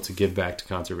to be able to give back to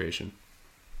conservation.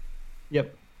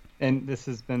 Yep. And this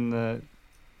has been a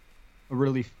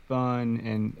really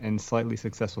fun and slightly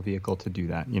successful vehicle to do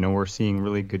that. We're seeing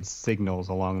really good signals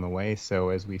along the way. So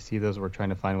as we see those, we're trying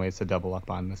to find ways to double up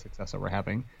on the success that we're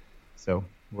having. So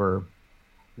we're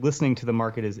listening to the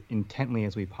market as intently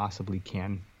as we possibly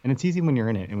can. And it's easy when you're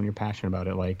in it and when you're passionate about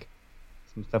it. Like,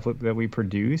 some stuff that we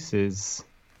produce is,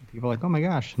 people are like, oh my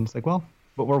gosh. And it's like, well,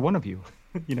 but we're one of you,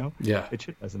 Yeah. It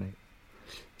should resonate.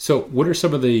 So what are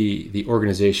some of the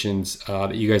organizations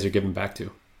that you guys are giving back to?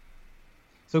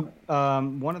 So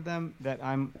one of them that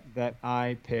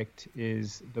I picked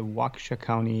is the Waukesha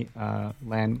County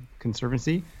Land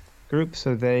Conservancy Group.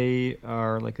 So they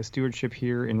are like a stewardship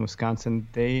here in Wisconsin.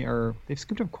 They've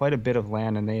scooped up quite a bit of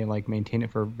land, and they like maintain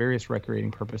it for various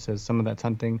recreating purposes. Some of that's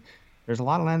hunting. There's a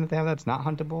lot of land that they have that's not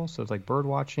huntable. So it's like bird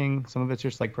watching. Some of it's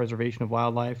just like preservation of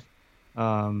wildlife.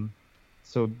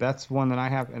 So that's one that I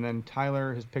have. And then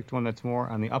Tyler has picked one that's more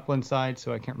on the upland side.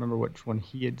 So I can't remember which one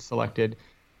he had selected.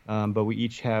 But we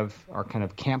each have our kind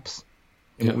of camps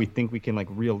and what we think we can like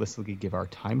realistically give our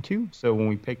time to. So when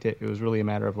we picked it, it was really a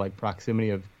matter of like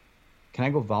proximity of, can I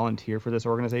go volunteer for this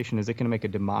organization? Is it going to make a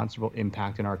demonstrable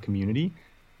impact in our community?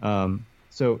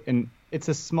 And it's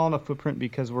a small enough footprint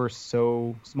because we're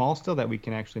so small still that we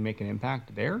can actually make an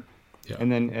impact there. Yeah.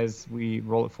 And then as we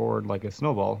roll it forward like a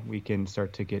snowball, we can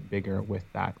start to get bigger with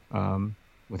that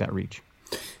reach.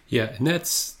 Yeah, and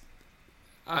that's,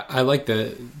 I like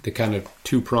the kind of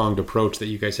two-pronged approach that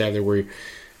you guys have there, where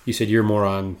you said you're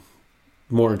more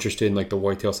interested in like the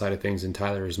whitetail side of things, and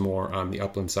Tyler is more on the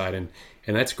upland side, and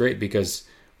that's great, because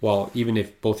while even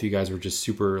if both of you guys were just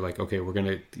super like, okay, we're going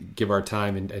to give our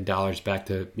time and dollars back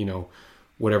to,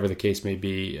 whatever the case may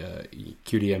be,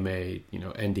 QDMA,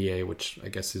 NDA, which I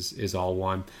guess is all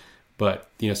one, but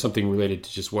something related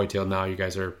to just whitetail, now you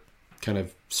guys are kind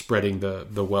of spreading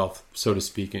the wealth, so to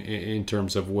speak, in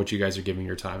terms of what you guys are giving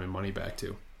your time and money back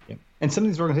to. Yeah. And some of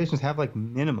these organizations have like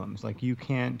minimums, like you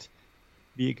can't,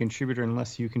 be a contributor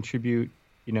unless you contribute,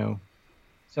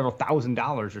 several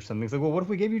 $1,000s or something. It's like, well, what if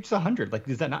we gave you just 100? Like,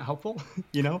 is that not helpful?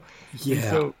 Yeah. And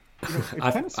so it's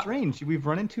kind of strange. We've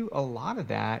run into a lot of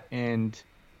that, and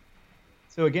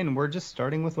so again, we're just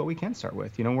starting with what we can start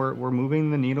with. We're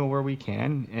moving the needle where we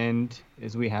can, and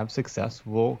as we have success,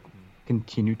 we'll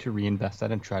continue to reinvest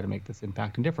that and try to make this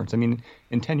impact and difference. I mean,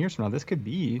 in 10 years from now, this could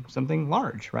be something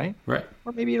large, right? Right.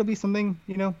 Or maybe it'll be something,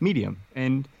 medium,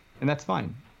 and that's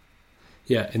fine.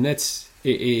 Yeah, and it's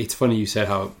funny you said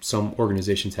how some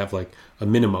organizations have like a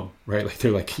minimum, right? Like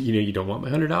they're like, you don't want my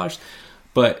 $100,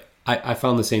 but I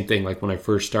found the same thing. Like when I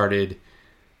first started,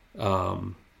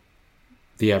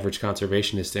 the Average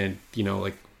Conservationist, and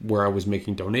like where I was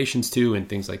making donations to and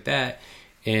things like that,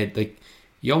 and like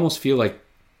you almost feel like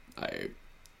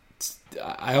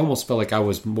I almost felt like I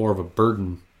was more of a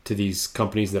burden to these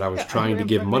companies that I was trying to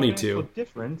give money to.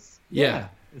 Difference, yeah,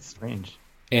 it's strange.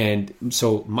 And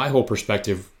so my whole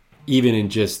perspective, even in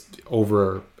just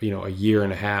over a year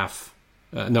and a half,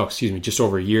 just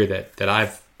over a year that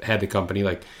I've had the company,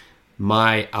 like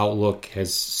my outlook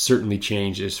has certainly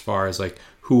changed as far as like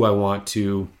who I want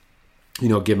to,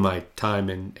 give my time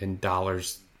and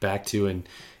dollars back to. And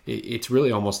it's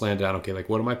really almost landed on, okay, like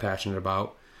what am I passionate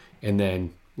about? And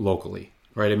then locally,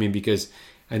 right? I mean, because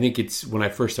I think it's when I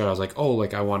first started, I was like, oh,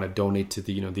 like I want to donate to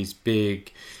the, these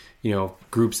big,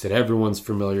 groups that everyone's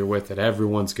familiar with, that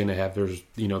everyone's going to have, there's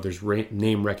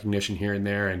name recognition here and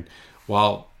there. And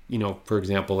while, for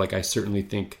example, like I certainly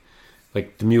think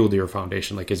like the Mule Deer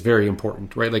Foundation, like is very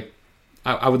important, right? Like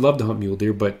I would love to hunt mule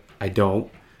deer, but I don't,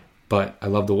 but I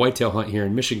love the whitetail hunt here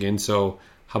in Michigan. So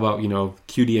how about,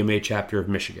 QDMA chapter of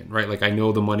Michigan, right? Like I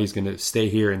know the money's going to stay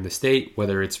here in the state,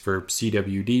 whether it's for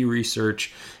CWD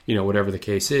research, whatever the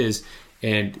case is.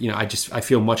 And, I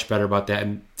feel much better about that.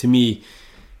 And to me,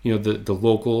 the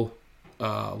local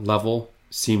level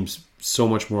seems so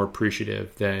much more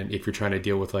appreciative than if you're trying to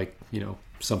deal with like,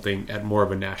 something at more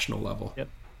of a national level.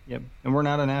 Yep. And we're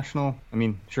not a national, I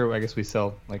mean, sure, I guess we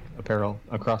sell like apparel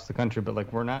across the country, but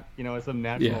like we're not, it's a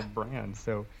national brand.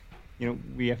 So,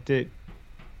 we have to,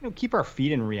 keep our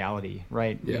feet in reality,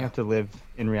 right? Yeah. We have to live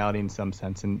in reality in some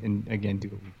sense and again, do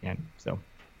what we can. So,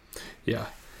 yeah.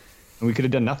 And we could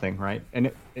have done nothing, right?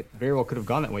 And it very well could have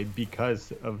gone that way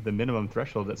because of the minimum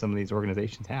threshold that some of these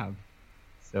organizations have.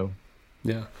 So,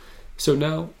 yeah. So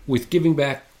now with giving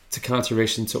back to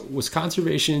conservation, so was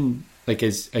conservation, like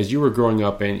as you were growing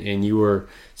up and you were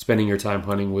spending your time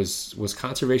hunting, was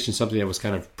conservation something that was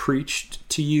kind of preached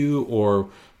to you, or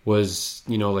was,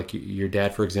 like your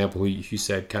dad, for example, who you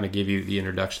said kind of gave you the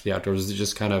introduction to the outdoors? Was it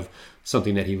just kind of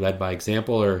something that he led by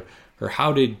example, or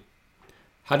how did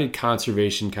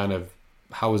conservation kind of,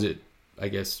 how was it, I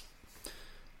guess,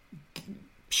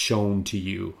 shown to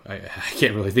you? I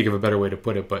can't really think of a better way to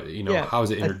put it, but, how was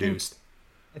it introduced?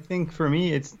 I think for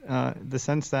me, it's the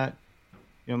sense that,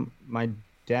 my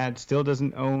dad still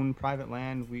doesn't own private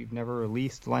land. We've never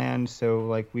released land. So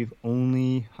like we've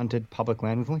only hunted public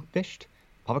land. We've only fished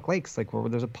public lakes, like where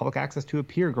there's a public access to a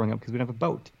pier growing up because we don't have a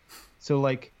boat. So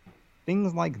like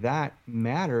things like that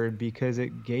mattered because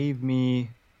it gave me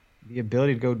the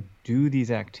ability to go do these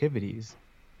activities.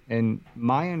 And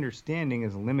my understanding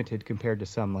is limited compared to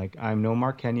some. Like I'm no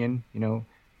Mark Kenyon,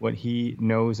 what he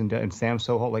knows and Sam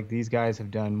Soholt, like these guys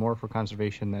have done more for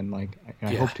conservation than like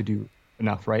I hope to do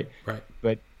enough, right? Right.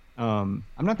 But I'm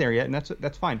not there yet, and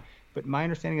that's fine. But my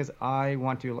understanding is I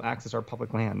want to access our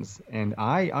public lands, and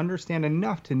I understand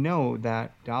enough to know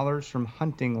that dollars from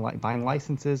hunting, like buying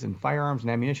licenses and firearms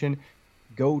and ammunition,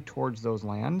 go towards those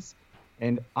lands.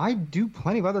 And I do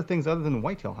plenty of other things other than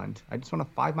whitetail hunt. I just want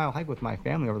a 5-mile hike with my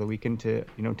family over the weekend to,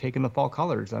 take in the fall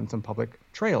colors on some public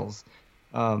trails.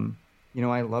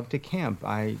 I love to camp.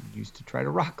 I used to try to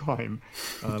rock climb.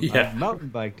 I mountain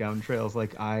bike down trails.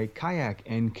 Like I kayak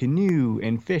and canoe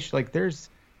and fish. Like there's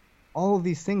all of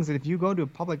these things that if you go to a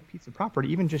public piece of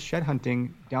property, even just shed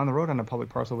hunting down the road on a public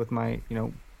parcel with my,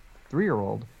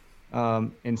 3-year-old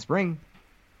in spring,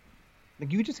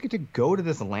 like you just get to go to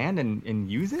this land and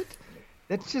use it.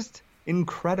 That's just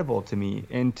incredible to me.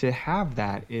 And to have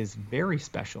that is very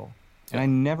special. And I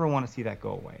never want to see that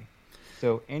go away.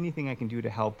 So anything I can do to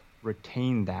help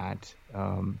retain that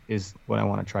is what I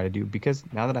want to try to do, because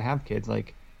now that I have kids,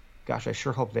 like, gosh, I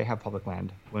sure hope they have public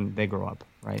land when they grow up,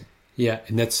 right? Yeah,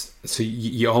 and that's, so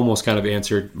you almost kind of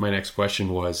answered my next question.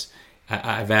 Was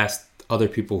I've asked other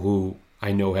people who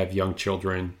I know have young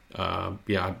children.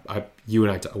 You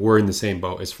and I we're in the same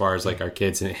boat as far as like our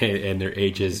kids and their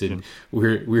ages, and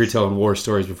we were telling war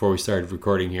stories before we started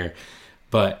recording here.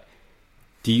 But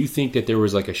do you think that there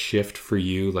was like a shift for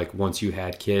you, like once you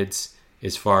had kids,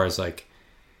 as far as like,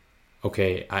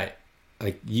 okay,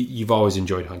 like you've always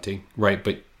enjoyed hunting, right?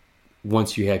 But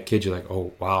once you had kids, you're like,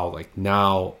 oh wow, like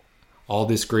now all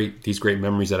these great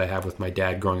memories that I have with my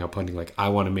dad growing up hunting, like I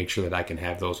want to make sure that I can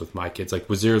have those with my kids. Like,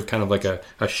 was there kind of like a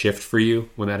shift for you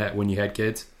when you had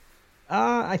kids?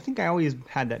 I think I always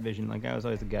had that vision. Like I was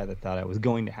always the guy that thought I was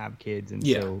going to have kids, and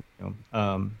so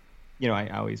I'm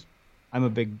a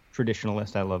big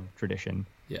traditionalist. I love tradition.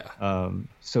 Yeah.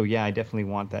 So yeah, I definitely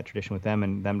want that tradition with them,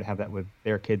 and them to have that with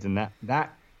their kids, and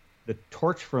that the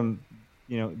torch from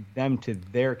them to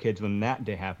their kids when that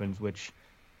day happens, which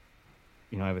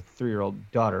I have a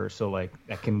 3-year-old daughter, so like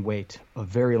that can wait a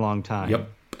very long time. Yep.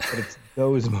 But it's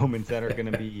those moments that are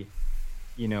going to be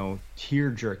tear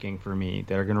jerking for me,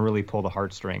 that are going to really pull the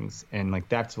heartstrings, and like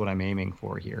that's what I'm aiming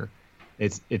for here.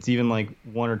 It's even like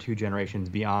 1 or 2 generations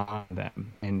beyond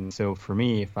them. And so for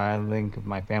me, if I think of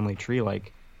my family tree,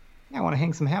 like I want to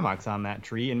hang some hammocks on that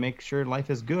tree and make sure life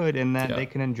is good and that they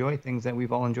can enjoy things that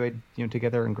we've all enjoyed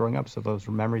together and growing up, so those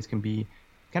memories can be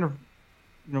kind of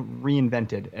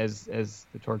reinvented as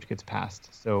the torch gets passed.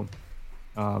 So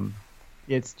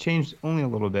it's changed only a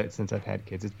little bit since I've had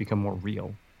kids. It's become more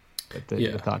real, but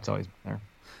the thought's always been there.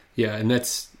 Yeah, and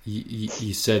that's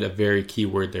you said a very key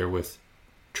word there with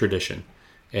tradition.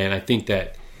 And I think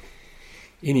that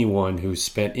anyone who's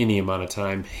spent any amount of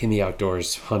time in the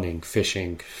outdoors, hunting,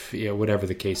 fishing, whatever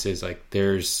the case is, like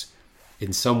there's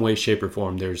in some way, shape, or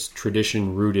form, there's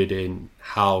tradition rooted in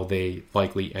how they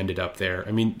likely ended up there.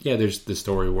 I mean, there's the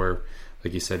story where,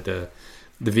 like you said, the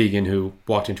vegan who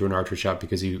walked into an archery shop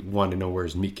because he wanted to know where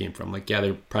his meat came from. Like,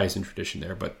 there probably some tradition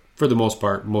there, but for the most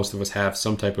part, most of us have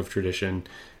some type of tradition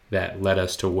that led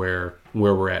us to where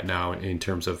we're at now in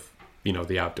terms of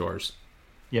the outdoors.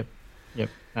 Yep,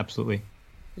 absolutely.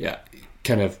 Yeah,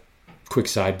 kind of quick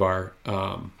sidebar.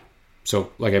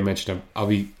 So like I mentioned, I'll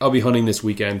be hunting this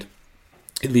weekend,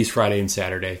 at least Friday and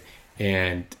Saturday,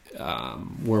 and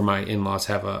where my in-laws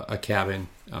have a cabin,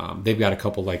 they've got a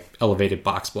couple like elevated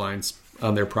box blinds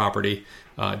on their property,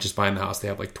 just behind the house. They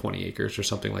have like 20 acres or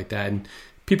something like that, and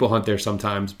people hunt there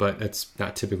sometimes, but that's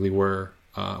not typically where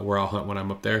I'll hunt when I'm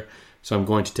up there. So I'm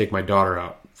going to take my daughter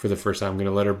out for the first time. I'm going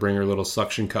to let her bring her little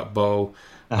suction cup bow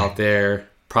out there,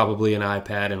 probably an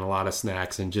iPad and a lot of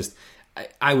snacks, and just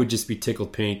I would just be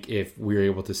tickled pink if we were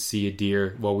able to see a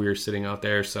deer while we were sitting out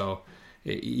there. So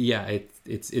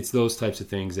it's those types of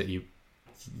things that you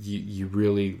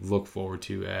really look forward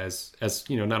to as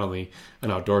not only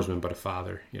an outdoorsman but a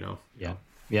father.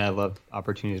 I love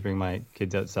opportunities to bring my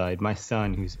kids outside. My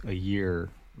son, who's a year,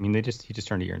 he just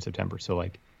turned a year in September, so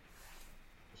like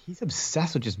he's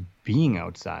obsessed with just being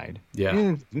outside.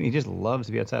 He just loves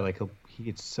to be outside. Like he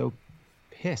gets so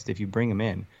pissed if you bring him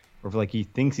in, or if like he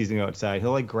thinks he's gonna go outside,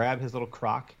 he'll like grab his little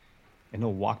crock and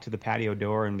he'll walk to the patio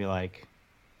door and be like,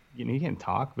 he can't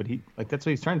talk, but he like that's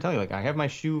what he's trying to tell you. Like, I have my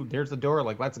shoe, there's the door,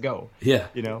 like let's go. Yeah.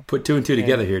 Put 2 and 2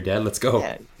 together here, Dad. Let's go.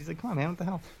 Yeah. He's like, come on, man, what the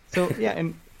hell? So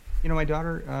and my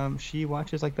daughter, she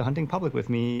watches like the Hunting Public with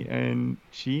me, and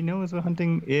she knows what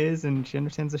hunting is, and she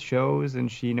understands the shows,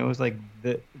 and she knows like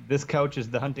this couch is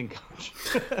the hunting couch.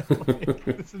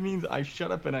 Like, this means I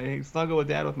shut up and I snuggle with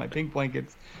Dad with my pink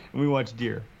blankets, and we watch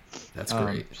deer. That's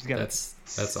great. She's got that's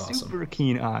awesome. Super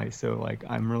keen eye. So like,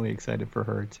 I'm really excited for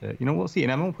her to, we'll see,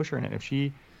 and I won't push her in it. If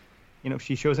she, if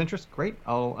she shows interest, great.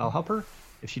 I'll help her.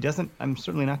 If she doesn't, I'm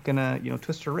certainly not gonna,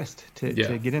 twist her wrist to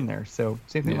get in there. So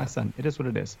same thing with my son. It is what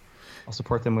it is. I'll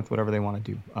support them with whatever they want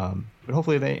to do. But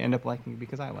hopefully they end up liking it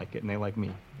because I like it and they like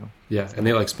me. Yeah, and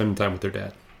they like spending time with their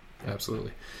dad.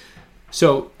 Absolutely.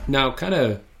 So now, kind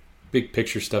of big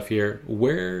picture stuff here.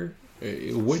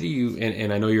 What do you,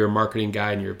 and I know you're a marketing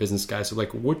guy and you're a business guy, so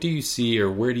like, what do you see,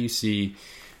 or where do you see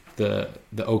the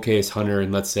okayest hunter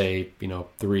in, let's say,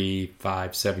 3,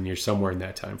 5, 7 years, somewhere in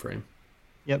that time frame?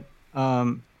 Yep.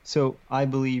 So I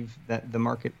believe that the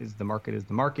market is the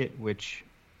market, which,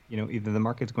 either the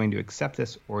market's going to accept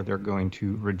this or they're going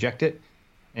to reject it.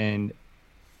 And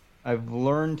I've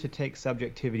learned to take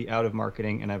subjectivity out of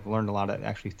marketing, and I've learned a lot of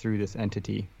actually through this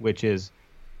entity, which is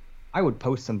I would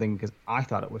post something because I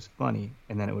thought it was funny,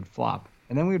 and then it would flop.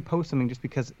 And then we would post something just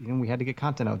because we had to get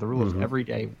content out. The rule is every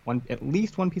day, at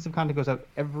least one piece of content goes out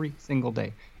every single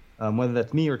day. Whether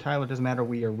that's me or Tyler, doesn't matter.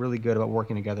 We are really good about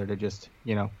working together to just,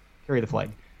 carry the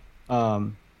flag.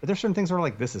 But there's certain things where we're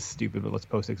like, this is stupid, but let's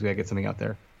post it because we got to get something out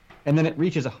there. And then it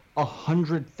reaches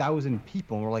 100,000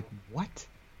 people, and we're like, what?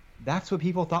 That's what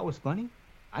people thought was funny?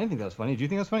 I didn't think that was funny. Did you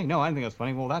think that was funny? No, I didn't think that was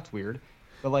funny. Well, that's weird.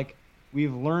 But like,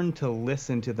 we've learned to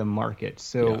listen to the market.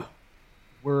 So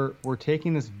we're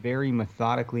taking this very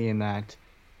methodically, in that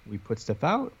we put stuff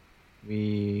out,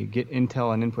 we get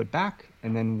intel and input back,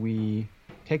 and then we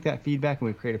take that feedback and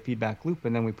we create a feedback loop,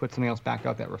 and then we put something else back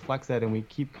out that reflects that, and we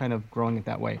keep kind of growing it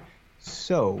that way.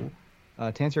 So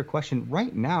to answer your question,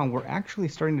 right now we're actually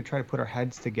starting to try to put our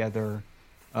heads together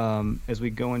as we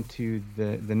go into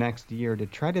the next year to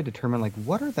try to determine like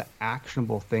what are the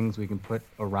actionable things we can put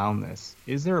around this.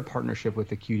 Is there a partnership with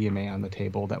the QDMA on the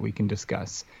table that we can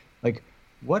discuss? Like,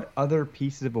 what other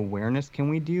pieces of awareness can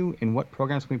we do, and what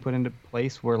programs can we put into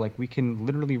place where like we can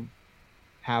literally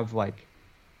have like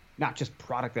not just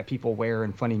product that people wear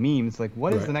and funny memes, like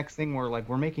what is the next thing where like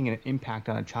we're making an impact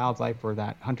on a child's life or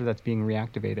that hunter that's being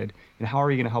reactivated, and how are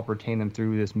you going to help retain them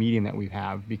through this medium that we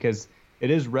have? Because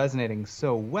it is resonating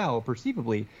so well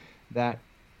perceivably that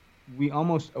we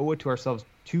almost owe it to ourselves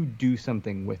to do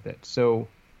something with it. So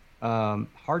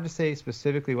hard to say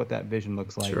specifically what that vision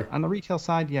looks like. Sure. On the retail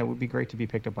side, yeah, it would be great to be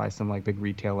picked up by some like big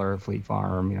retailer, Fleet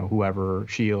Farm, whoever,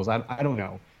 Shields, I don't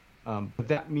know. But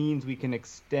that means we can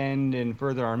extend and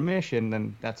further our mission,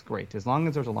 then that's great. As long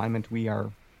as there's alignment, we are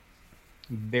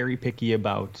very picky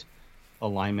about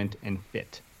alignment and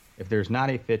fit. If there's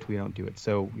not a fit, we don't do it.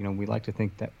 So, we like to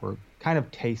think that we're kind of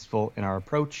tasteful in our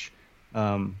approach.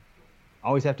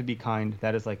 Always have to be kind.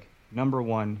 That is like number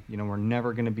one. We're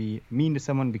never going to be mean to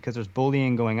someone because there's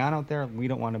bullying going on out there. We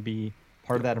don't want to be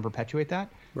part of that and perpetuate that.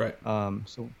 Right.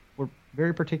 So we're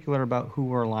very particular about who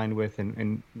we're aligned with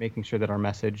and making sure that our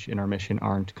message and our mission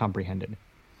aren't comprehended.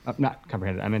 Not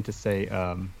comprehended. I meant to say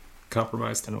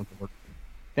compromised. I don't know what the word.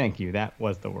 Thank you. That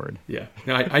was the word. Yeah.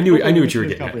 No, I knew what you were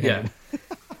getting at. Yeah.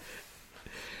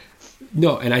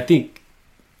 No, and I think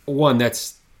one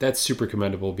that's super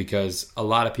commendable, because a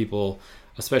lot of people,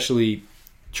 especially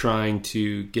trying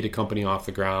to get a company off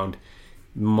the ground,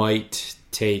 might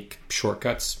take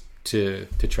shortcuts to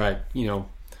try,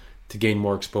 to gain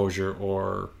more exposure,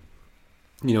 or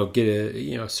get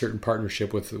a certain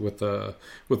partnership with an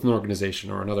organization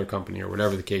or another company or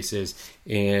whatever the case is.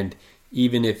 And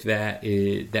even if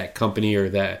that company or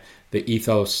that the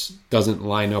ethos doesn't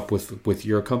line up with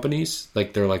your company's,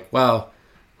 like they're like, well,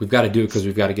 we've got to do it because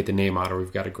we've got to get the name out, or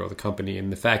we've got to grow the company. And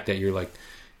the fact that you're like,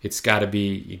 it's got to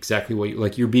be exactly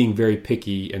what you're being very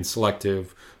picky and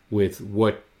selective with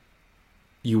what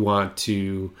you want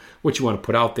to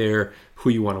put out there, who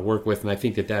you want to work with. And I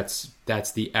think that's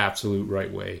the absolute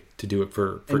right way to do it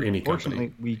for any company.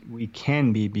 Fortunately, we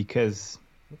can be, because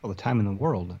all the time in the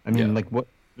world. I mean,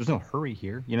 there's no hurry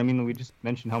here. We just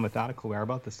mentioned how methodical we are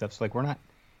about this stuff. So we're not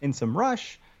in some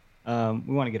rush. We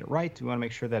want to get it right. We want to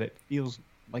make sure that it feels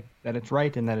like that it's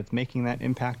right and that it's making that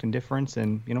impact and difference.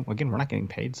 And, again, we're not getting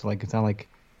paid. So it's not like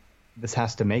this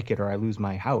has to make it or I lose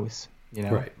my house,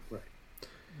 Right.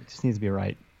 It just needs to be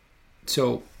right.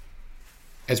 So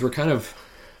as we're kind of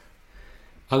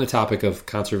on the topic of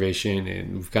conservation,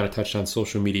 and we've kind of touched on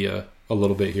social media a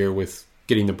little bit here with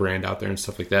getting the brand out there and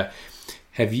stuff like that,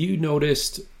 have you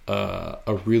noticed a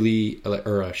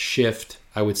shift,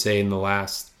 I would say, in the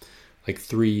last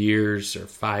 3 years or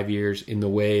 5 years in the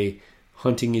way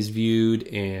hunting is viewed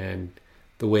and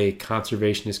the way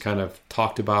conservation is kind of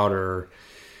talked about? Or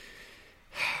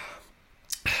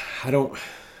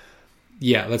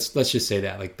let's just say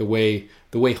that, the way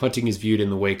hunting is viewed and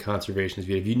the way conservation is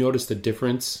viewed. Have you noticed a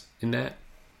difference in that?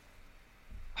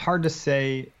 Hard to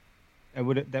say.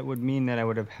 That would mean that I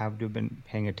would have to have been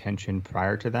paying attention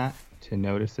prior to that to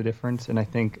notice the difference. And I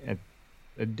think at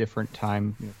a different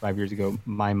time, 5 years ago,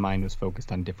 my mind was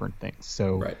focused on different things.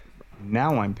 So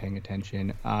now I'm paying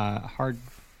attention. Hard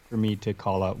for me to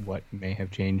call out what may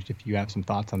have changed. If you have some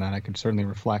thoughts on that, I could certainly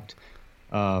reflect.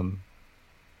 But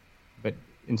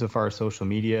insofar as social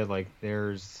media,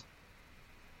 there's,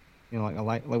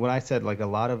 like what I said, a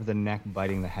lot of the neck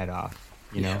biting the head off,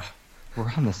 we're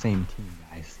on the same team,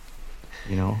 guys.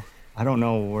 I don't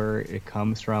know where it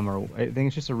comes from, or I think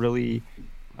it's just a really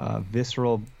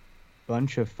visceral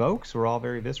bunch of folks. We're all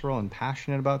very visceral and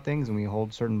passionate about things, and we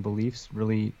hold certain beliefs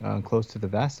really close to the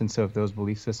vest. And so if those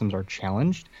belief systems are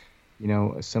challenged,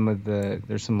 there's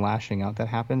some lashing out that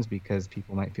happens because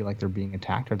people might feel like they're being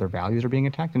attacked or their values are being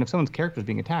attacked. And if someone's character is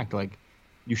being attacked,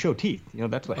 you show teeth,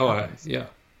 that's what happens. Yeah.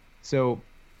 So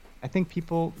I think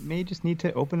people may just need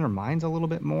to open their minds a little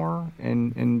bit more,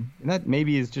 and that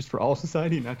maybe is just for all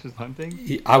society, not just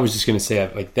hunting. I was just going to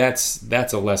say,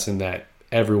 that's a lesson that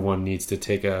everyone needs to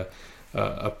take a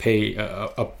page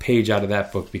out of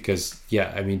that book, because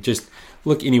just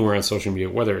look anywhere on social media,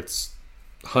 whether it's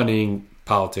hunting,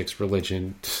 politics,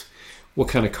 religion, what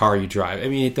kind of car you drive.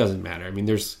 It doesn't matter.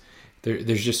 There's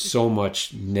just so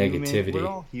much negativity. We're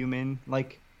all human.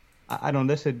 I don't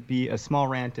know, this would be a small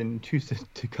rant and choose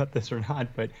to cut this or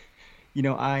not, but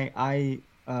I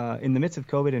in the midst of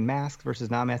COVID and masks versus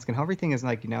non-masks and how everything is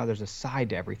there's a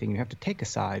side to everything. You have to take a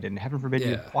side, and heaven forbid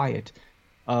you're quiet.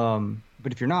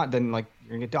 But if you're not, then like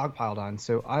you're gonna get dogpiled on.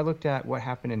 So I looked at what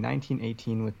happened in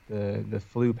 1918 with the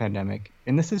flu pandemic,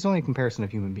 and this is only a comparison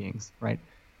of human beings, right?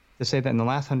 To say that in the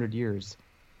last 100 years,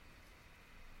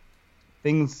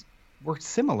 things were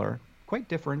similar, quite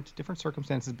different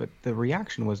circumstances, but the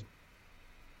reaction was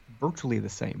virtually the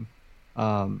same.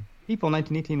 People in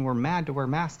 1918 were mad to wear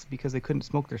masks because they couldn't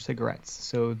smoke their cigarettes.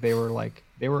 So they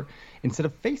were instead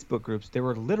of Facebook groups, they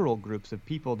were literal groups of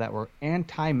people that were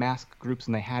anti-mask groups,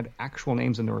 and they had actual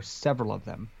names, and there were several of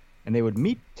them. And they would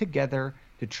meet together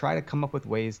to try to come up with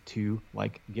ways to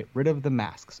like get rid of the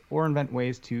masks or invent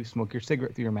ways to smoke your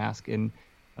cigarette through your mask. And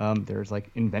there's like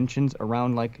inventions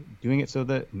around like doing it so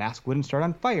the mask wouldn't start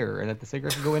on fire and that the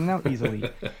cigarette could go in and out easily.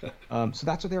 So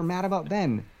that's what they were mad about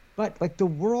then. But like the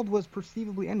world was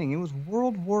perceivably ending. It was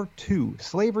World War II.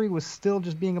 Slavery was still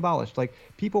just being abolished. Like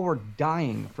people were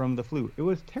dying from the flu. It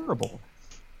was terrible.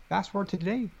 Fast forward to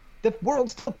today, the world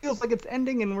still feels like it's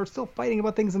ending, and we're still fighting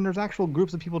about things. And there's actual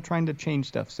groups of people trying to change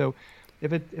stuff. So,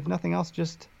 if nothing else,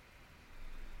 just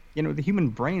the human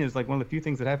brain is like one of the few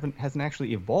things that hasn't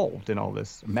actually evolved in all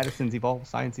this. Medicine's evolved,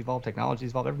 science evolved, technology's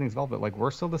evolved, everything's evolved. But like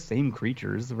we're still the same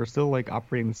creatures. We're still like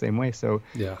operating the same way. So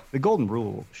yeah, the golden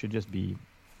rule should just be,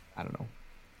 I don't know,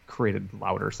 created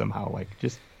louder somehow. Like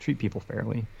just treat people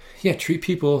fairly. Yeah, treat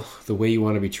people the way you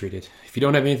want to be treated. If you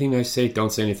don't have anything nice to say,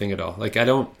 don't say anything at all. Like I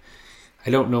don't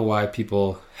know why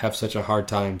people have such a hard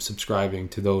time subscribing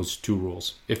to those two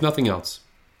rules. If nothing else,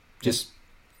 just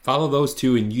follow those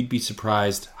two, and you'd be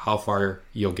surprised how far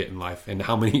you'll get in life, and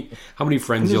how many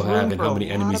friends you'll have, and how many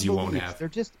enemies you won't have. There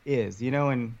just is,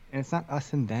 and it's not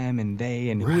us and them and they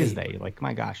and who is they? Like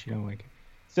my gosh, like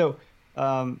so.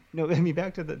 I mean,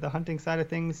 back to the hunting side of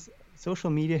things, social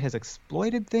media has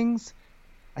exploited things.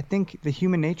 I think the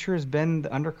human nature has been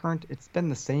the undercurrent. It's been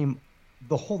the same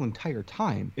the whole entire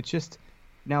time. It's just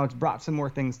now it's brought some more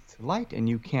things to light, and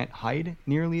you can't hide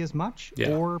nearly as much.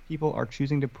 Yeah. Or people are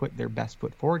choosing to put their best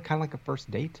foot forward, kind of like a first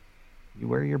date. You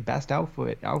wear your best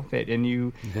outfit, and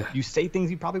you say things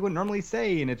you probably wouldn't normally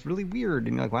say, and it's really weird.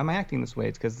 And you're like, why am I acting this way?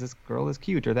 It's because this girl is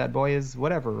cute, or that boy is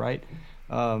whatever, right?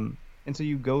 And so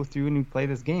you go through and you play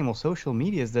this game. Well, social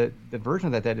media is the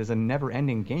version of that is a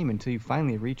never-ending game until you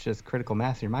finally reach this critical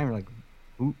mass in your mind. You're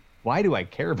like, why do I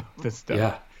care about this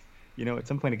stuff? Yeah. At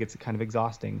some point it gets kind of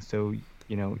exhausting. So,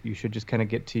 you should just kind of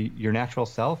get to your natural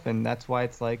self. And that's why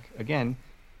it's like, again,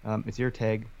 it's your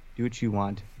tag. Do what you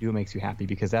want. Do what makes you happy,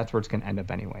 because that's where it's going to end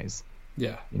up anyways.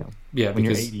 Yeah. Yeah, when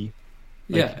you're 80.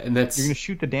 And that's... You're going to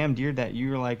shoot the damn deer that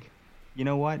you're like, you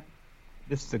know what?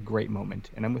 This is a great moment,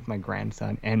 and I'm with my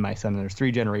grandson and my son, and there's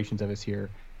 3 generations of us here.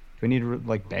 Do I need to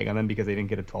like beg on them because they didn't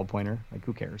get a 12-pointer? Like,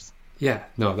 who cares? Yeah,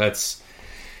 no, that's...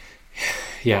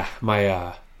 Yeah,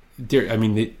 my deer, I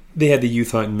mean, they had the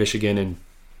youth hunt in Michigan, and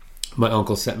my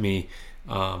uncle sent me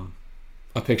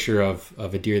a picture of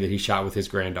a deer that he shot with his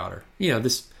granddaughter. It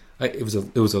was a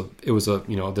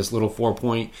this little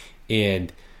 4-point,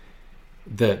 and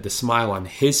the smile on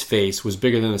his face was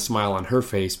bigger than the smile on her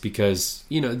face, because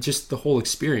just the whole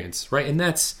experience, right? And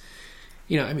that's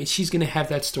she's gonna have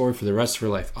that story for the rest of her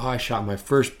life. I shot my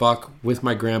first buck with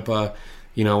my grandpa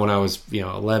when I was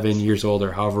 11 years old,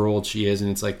 or however old she is, and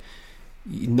it's like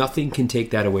nothing can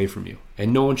take that away from you,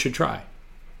 and no one should try.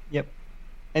 Yep.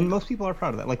 And most people are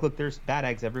proud of that. Like, look, there's bad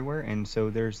eggs everywhere, and so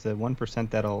there's the 1%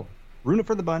 that'll ruin it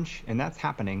for the bunch, and that's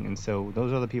happening. And so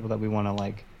those are the people that we want to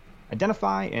like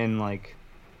identify and like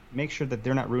make sure that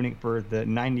they're not ruining for the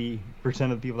 90% of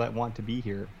the people that want to be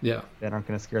here. Yeah. That aren't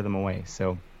going to scare them away.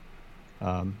 So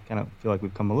kind of feel like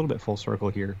we've come a little bit full circle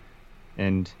here,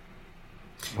 and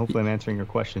hopefully I'm answering your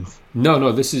questions.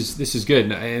 No, this is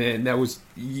good. And that was,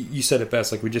 you said it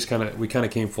best. Like we kind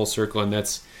of came full circle, and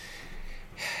that's,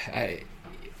 I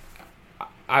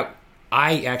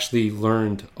actually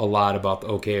learned a lot about the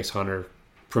OKX Hunter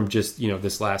from just,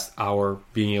 this last hour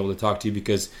being able to talk to you,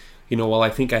 because, while I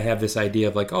think I have this idea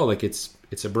of like, oh, like it's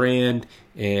a brand,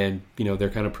 and, they're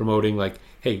kind of promoting like,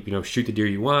 hey, shoot the deer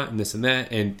you want and this and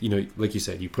that. And, like you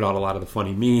said, you put out a lot of the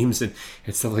funny memes and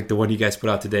stuff like the one you guys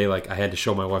put out today. Like I had to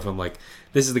show my wife, I'm like,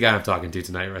 this is the guy I'm talking to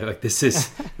tonight, right? Like this is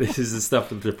the stuff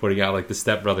that they're putting out, like the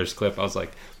Step Brothers clip. I was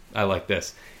like, I like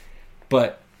this.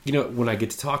 But, when I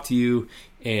get to talk to you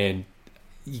and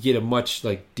you get a much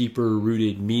like deeper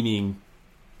rooted meaning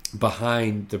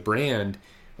behind the brand,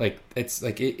 like it's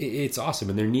like it's awesome.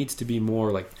 And there needs to be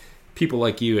more like people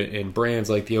like you and brands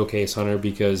like the OKX Hunter,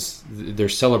 because they're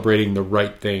celebrating the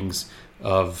right things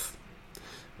of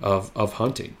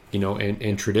hunting,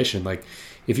 and tradition. Like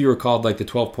if you were called like the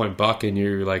 12-point buck and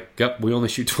you're like, yep, we only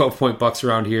shoot 12-point bucks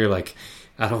around here, like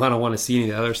I don't want to see any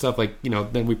of the other stuff. Like, you know,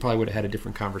 then we probably would have had a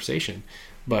different conversation.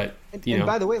 But, and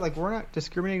by the way, like, we're not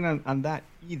discriminating on that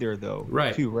either, though.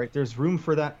 Right. Too, right? There's room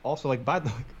for that. Also, like, by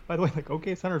the way, like,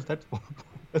 OKS Hunters, that's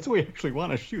what we actually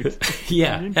want to shoot.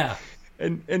 Yeah. I mean? Yeah.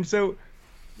 And so,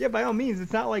 yeah, by all means,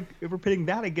 it's not like we're pitting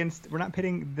that against. We're not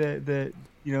pitting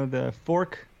the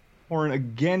fork horn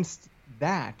against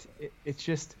that. It's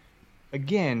just,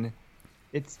 again,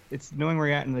 it's knowing where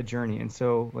you're at in the journey. And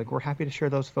so, like, we're happy to share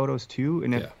those photos too.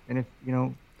 And if you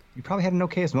know, you probably had an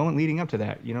OKS moment leading up to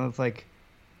that. You know, it's like,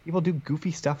 people do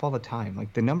goofy stuff all the time.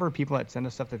 Like, the number of people that send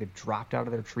us stuff that they've dropped out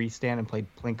of their tree stand and played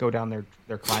Plinko down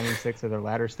their climbing sticks or their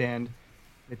ladder stand,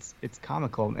 it's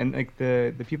comical. And like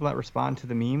the people that respond to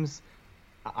the memes,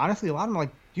 honestly, a lot of them are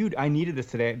like, dude, I needed this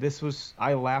today.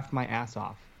 I laughed my ass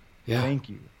off. Yeah. Thank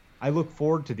you. I look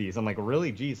forward to these. I'm like,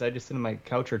 really? Geez, I just sit in my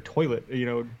couch or toilet, you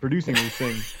know, producing these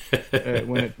things.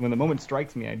 When the moment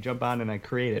strikes me, I jump on and I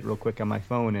create it real quick on my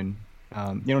phone. And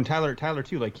you know, and Tyler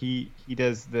too, like he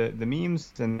does the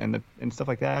memes and stuff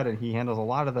like that, and he handles a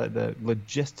lot of the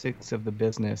logistics of the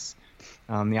business,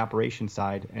 the operation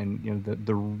side, and you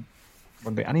know I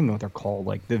don't even know what they're called,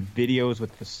 like the videos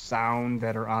with the sound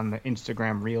that are on the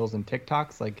Instagram Reels and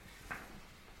TikToks. Like,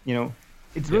 you know,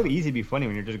 it's really easy to be funny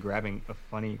when you're just grabbing a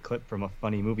funny clip from a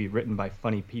funny movie written by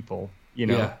funny people. You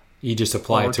know, yeah, you just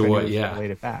apply it to what, relate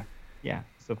it back. Yeah.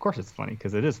 So of course it's funny,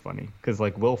 because it is funny, because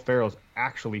like Will Ferrell's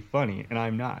actually funny and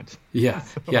I'm not. Yeah.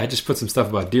 So, yeah, I just put some stuff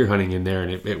about deer hunting in there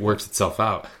and it works itself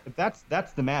out. But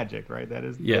that's the magic, right? That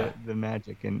is the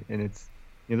magic. And it's,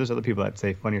 you know, there's other people that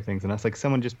say funnier things than us. Like,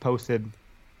 someone just posted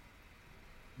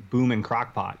Boom and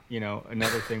Crockpot, you know,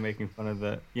 another thing making fun of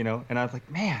the, you know, and I was like,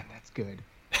 man, that's good.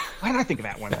 Why didn't I think of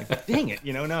that one? Like, dang it,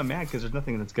 you know. Now I'm mad because there's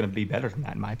nothing that's going to be better than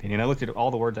that, in my opinion. I looked at all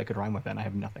the words I could rhyme with that and I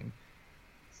have nothing.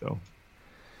 So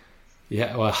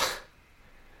yeah, well,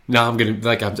 no, I'm gonna,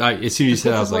 like, as soon as you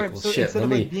said, I was like, well, so shit. Instead of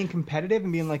like being competitive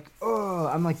and being like, oh,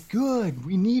 I'm like, good,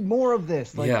 we need more of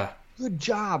this. Like, good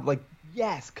job. Like,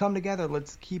 yes, come together.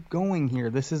 Let's keep going here.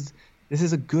 This is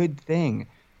a good thing.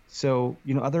 So,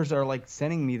 you know, others are like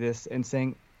sending me this and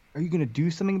saying, are you gonna do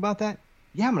something about that?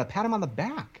 Yeah, I'm gonna pat them on the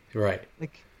back. Right.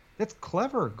 Like, that's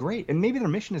clever, great. And maybe their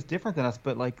mission is different than us,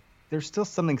 but like, there's still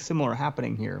something similar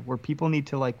happening here, where people need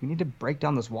to, like, we need to break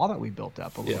down this wall that we built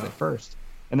up a little bit first,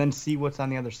 and then see what's on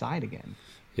the other side again.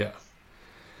 Yeah.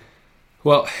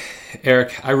 Well,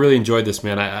 Eric, I really enjoyed this,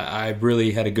 man. I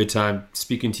really had a good time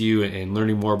speaking to you and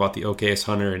learning more about the OKS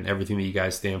Hunter and everything that you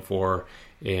guys stand for.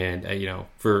 And, you know,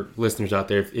 for listeners out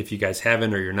there, if you guys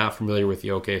haven't or you're not familiar with the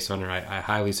OKS Hunter, I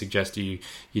highly suggest you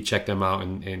check them out.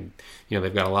 And, you know,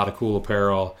 they've got a lot of cool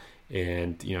apparel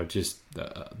and, you know, just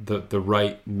the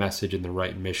right message and the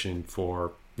right mission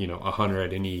for, you know, a hunter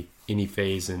at any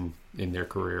phase in their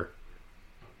career.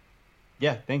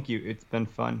 Yeah, thank you. It's been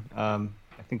fun.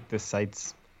 I think the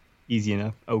site's easy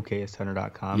enough,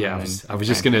 okshunter.com. Yeah, I was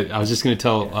just gonna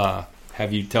tell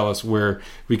have you tell us where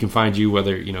we can find you,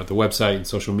 whether, you know, the website and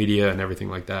social media and everything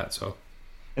like that. So,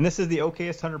 and this is the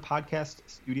OKS Hunter podcast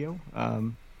studio.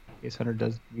 OKS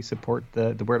Hunter we support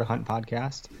the Where to Hunt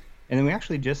podcast, and then we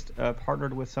actually just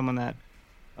partnered with someone that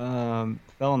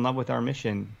fell in love with our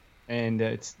mission, and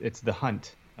it's The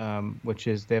Hunt, which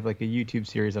is, they have like a YouTube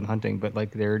series on hunting, but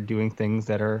like they're doing things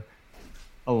that are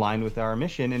aligned with our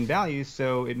mission and values,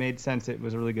 so it made sense. It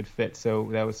was a really good fit, so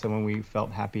that was someone we felt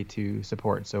happy to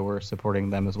support, so we're supporting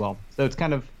them as well. So it's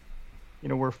kind of, you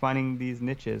know, we're finding these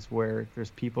niches where there's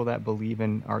people that believe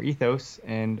in our ethos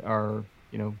and are,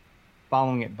 you know,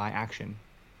 following it by action,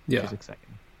 which is exciting.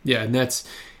 Yeah, and that's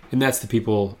the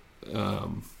people,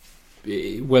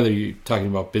 whether you're talking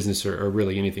about business or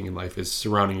really anything in life, is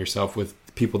surrounding yourself with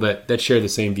people that share the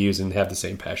same views and have the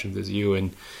same passions as you.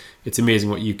 And it's amazing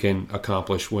what you can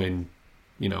accomplish when,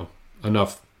 you know,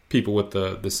 enough people with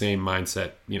the same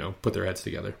mindset, you know, put their heads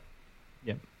together.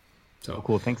 Yep. So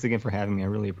cool. Thanks again for having me. I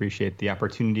really appreciate the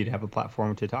opportunity to have a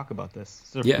platform to talk about this.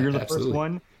 So you're the first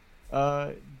one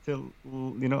to, you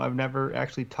know, I've never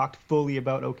actually talked fully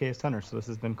about OKS Hunter, so this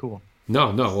has been cool.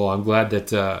 No. Well, I'm glad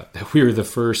that we were the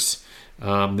first,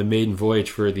 the maiden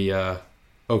voyage for the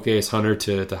OKS Hunter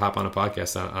to hop on a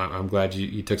podcast. I'm glad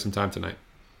you took some time tonight.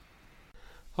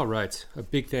 All right. A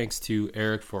big thanks to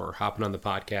Eric for hopping on the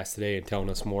podcast today and telling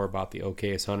us more about the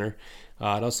OKS Hunter.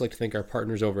 I'd also like to thank our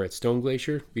partners over at Stone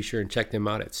Glacier. Be sure and check them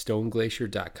out at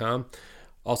stoneglacier.com.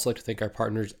 Also like to thank our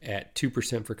partners at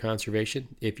 2% for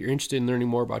Conservation. If you're interested in learning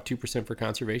more about 2% for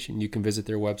Conservation, you can visit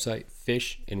their website,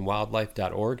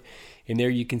 fishandwildlife.org. And there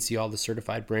you can see all the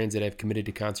certified brands that have committed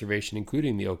to conservation,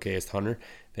 including the OKS Hunter,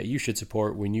 that you should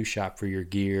support when you shop for your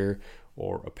gear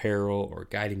or apparel or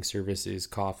guiding services,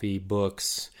 coffee,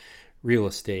 books, real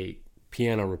estate,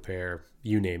 piano repair,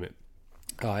 you name it.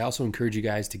 I also encourage you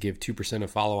guys to give 2% a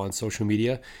follow on social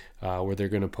media, where they're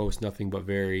going to post nothing but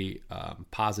very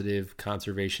positive,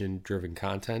 conservation-driven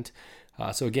content.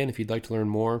 So again, if you'd like to learn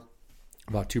more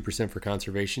about 2% for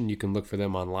Conservation, you can look for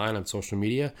them online on social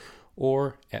media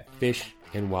or at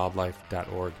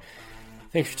fishandwildlife.org.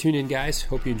 Thanks for tuning in, guys.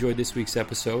 Hope you enjoyed this week's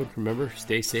episode. Remember,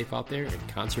 stay safe out there, and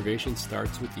conservation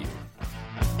starts with you.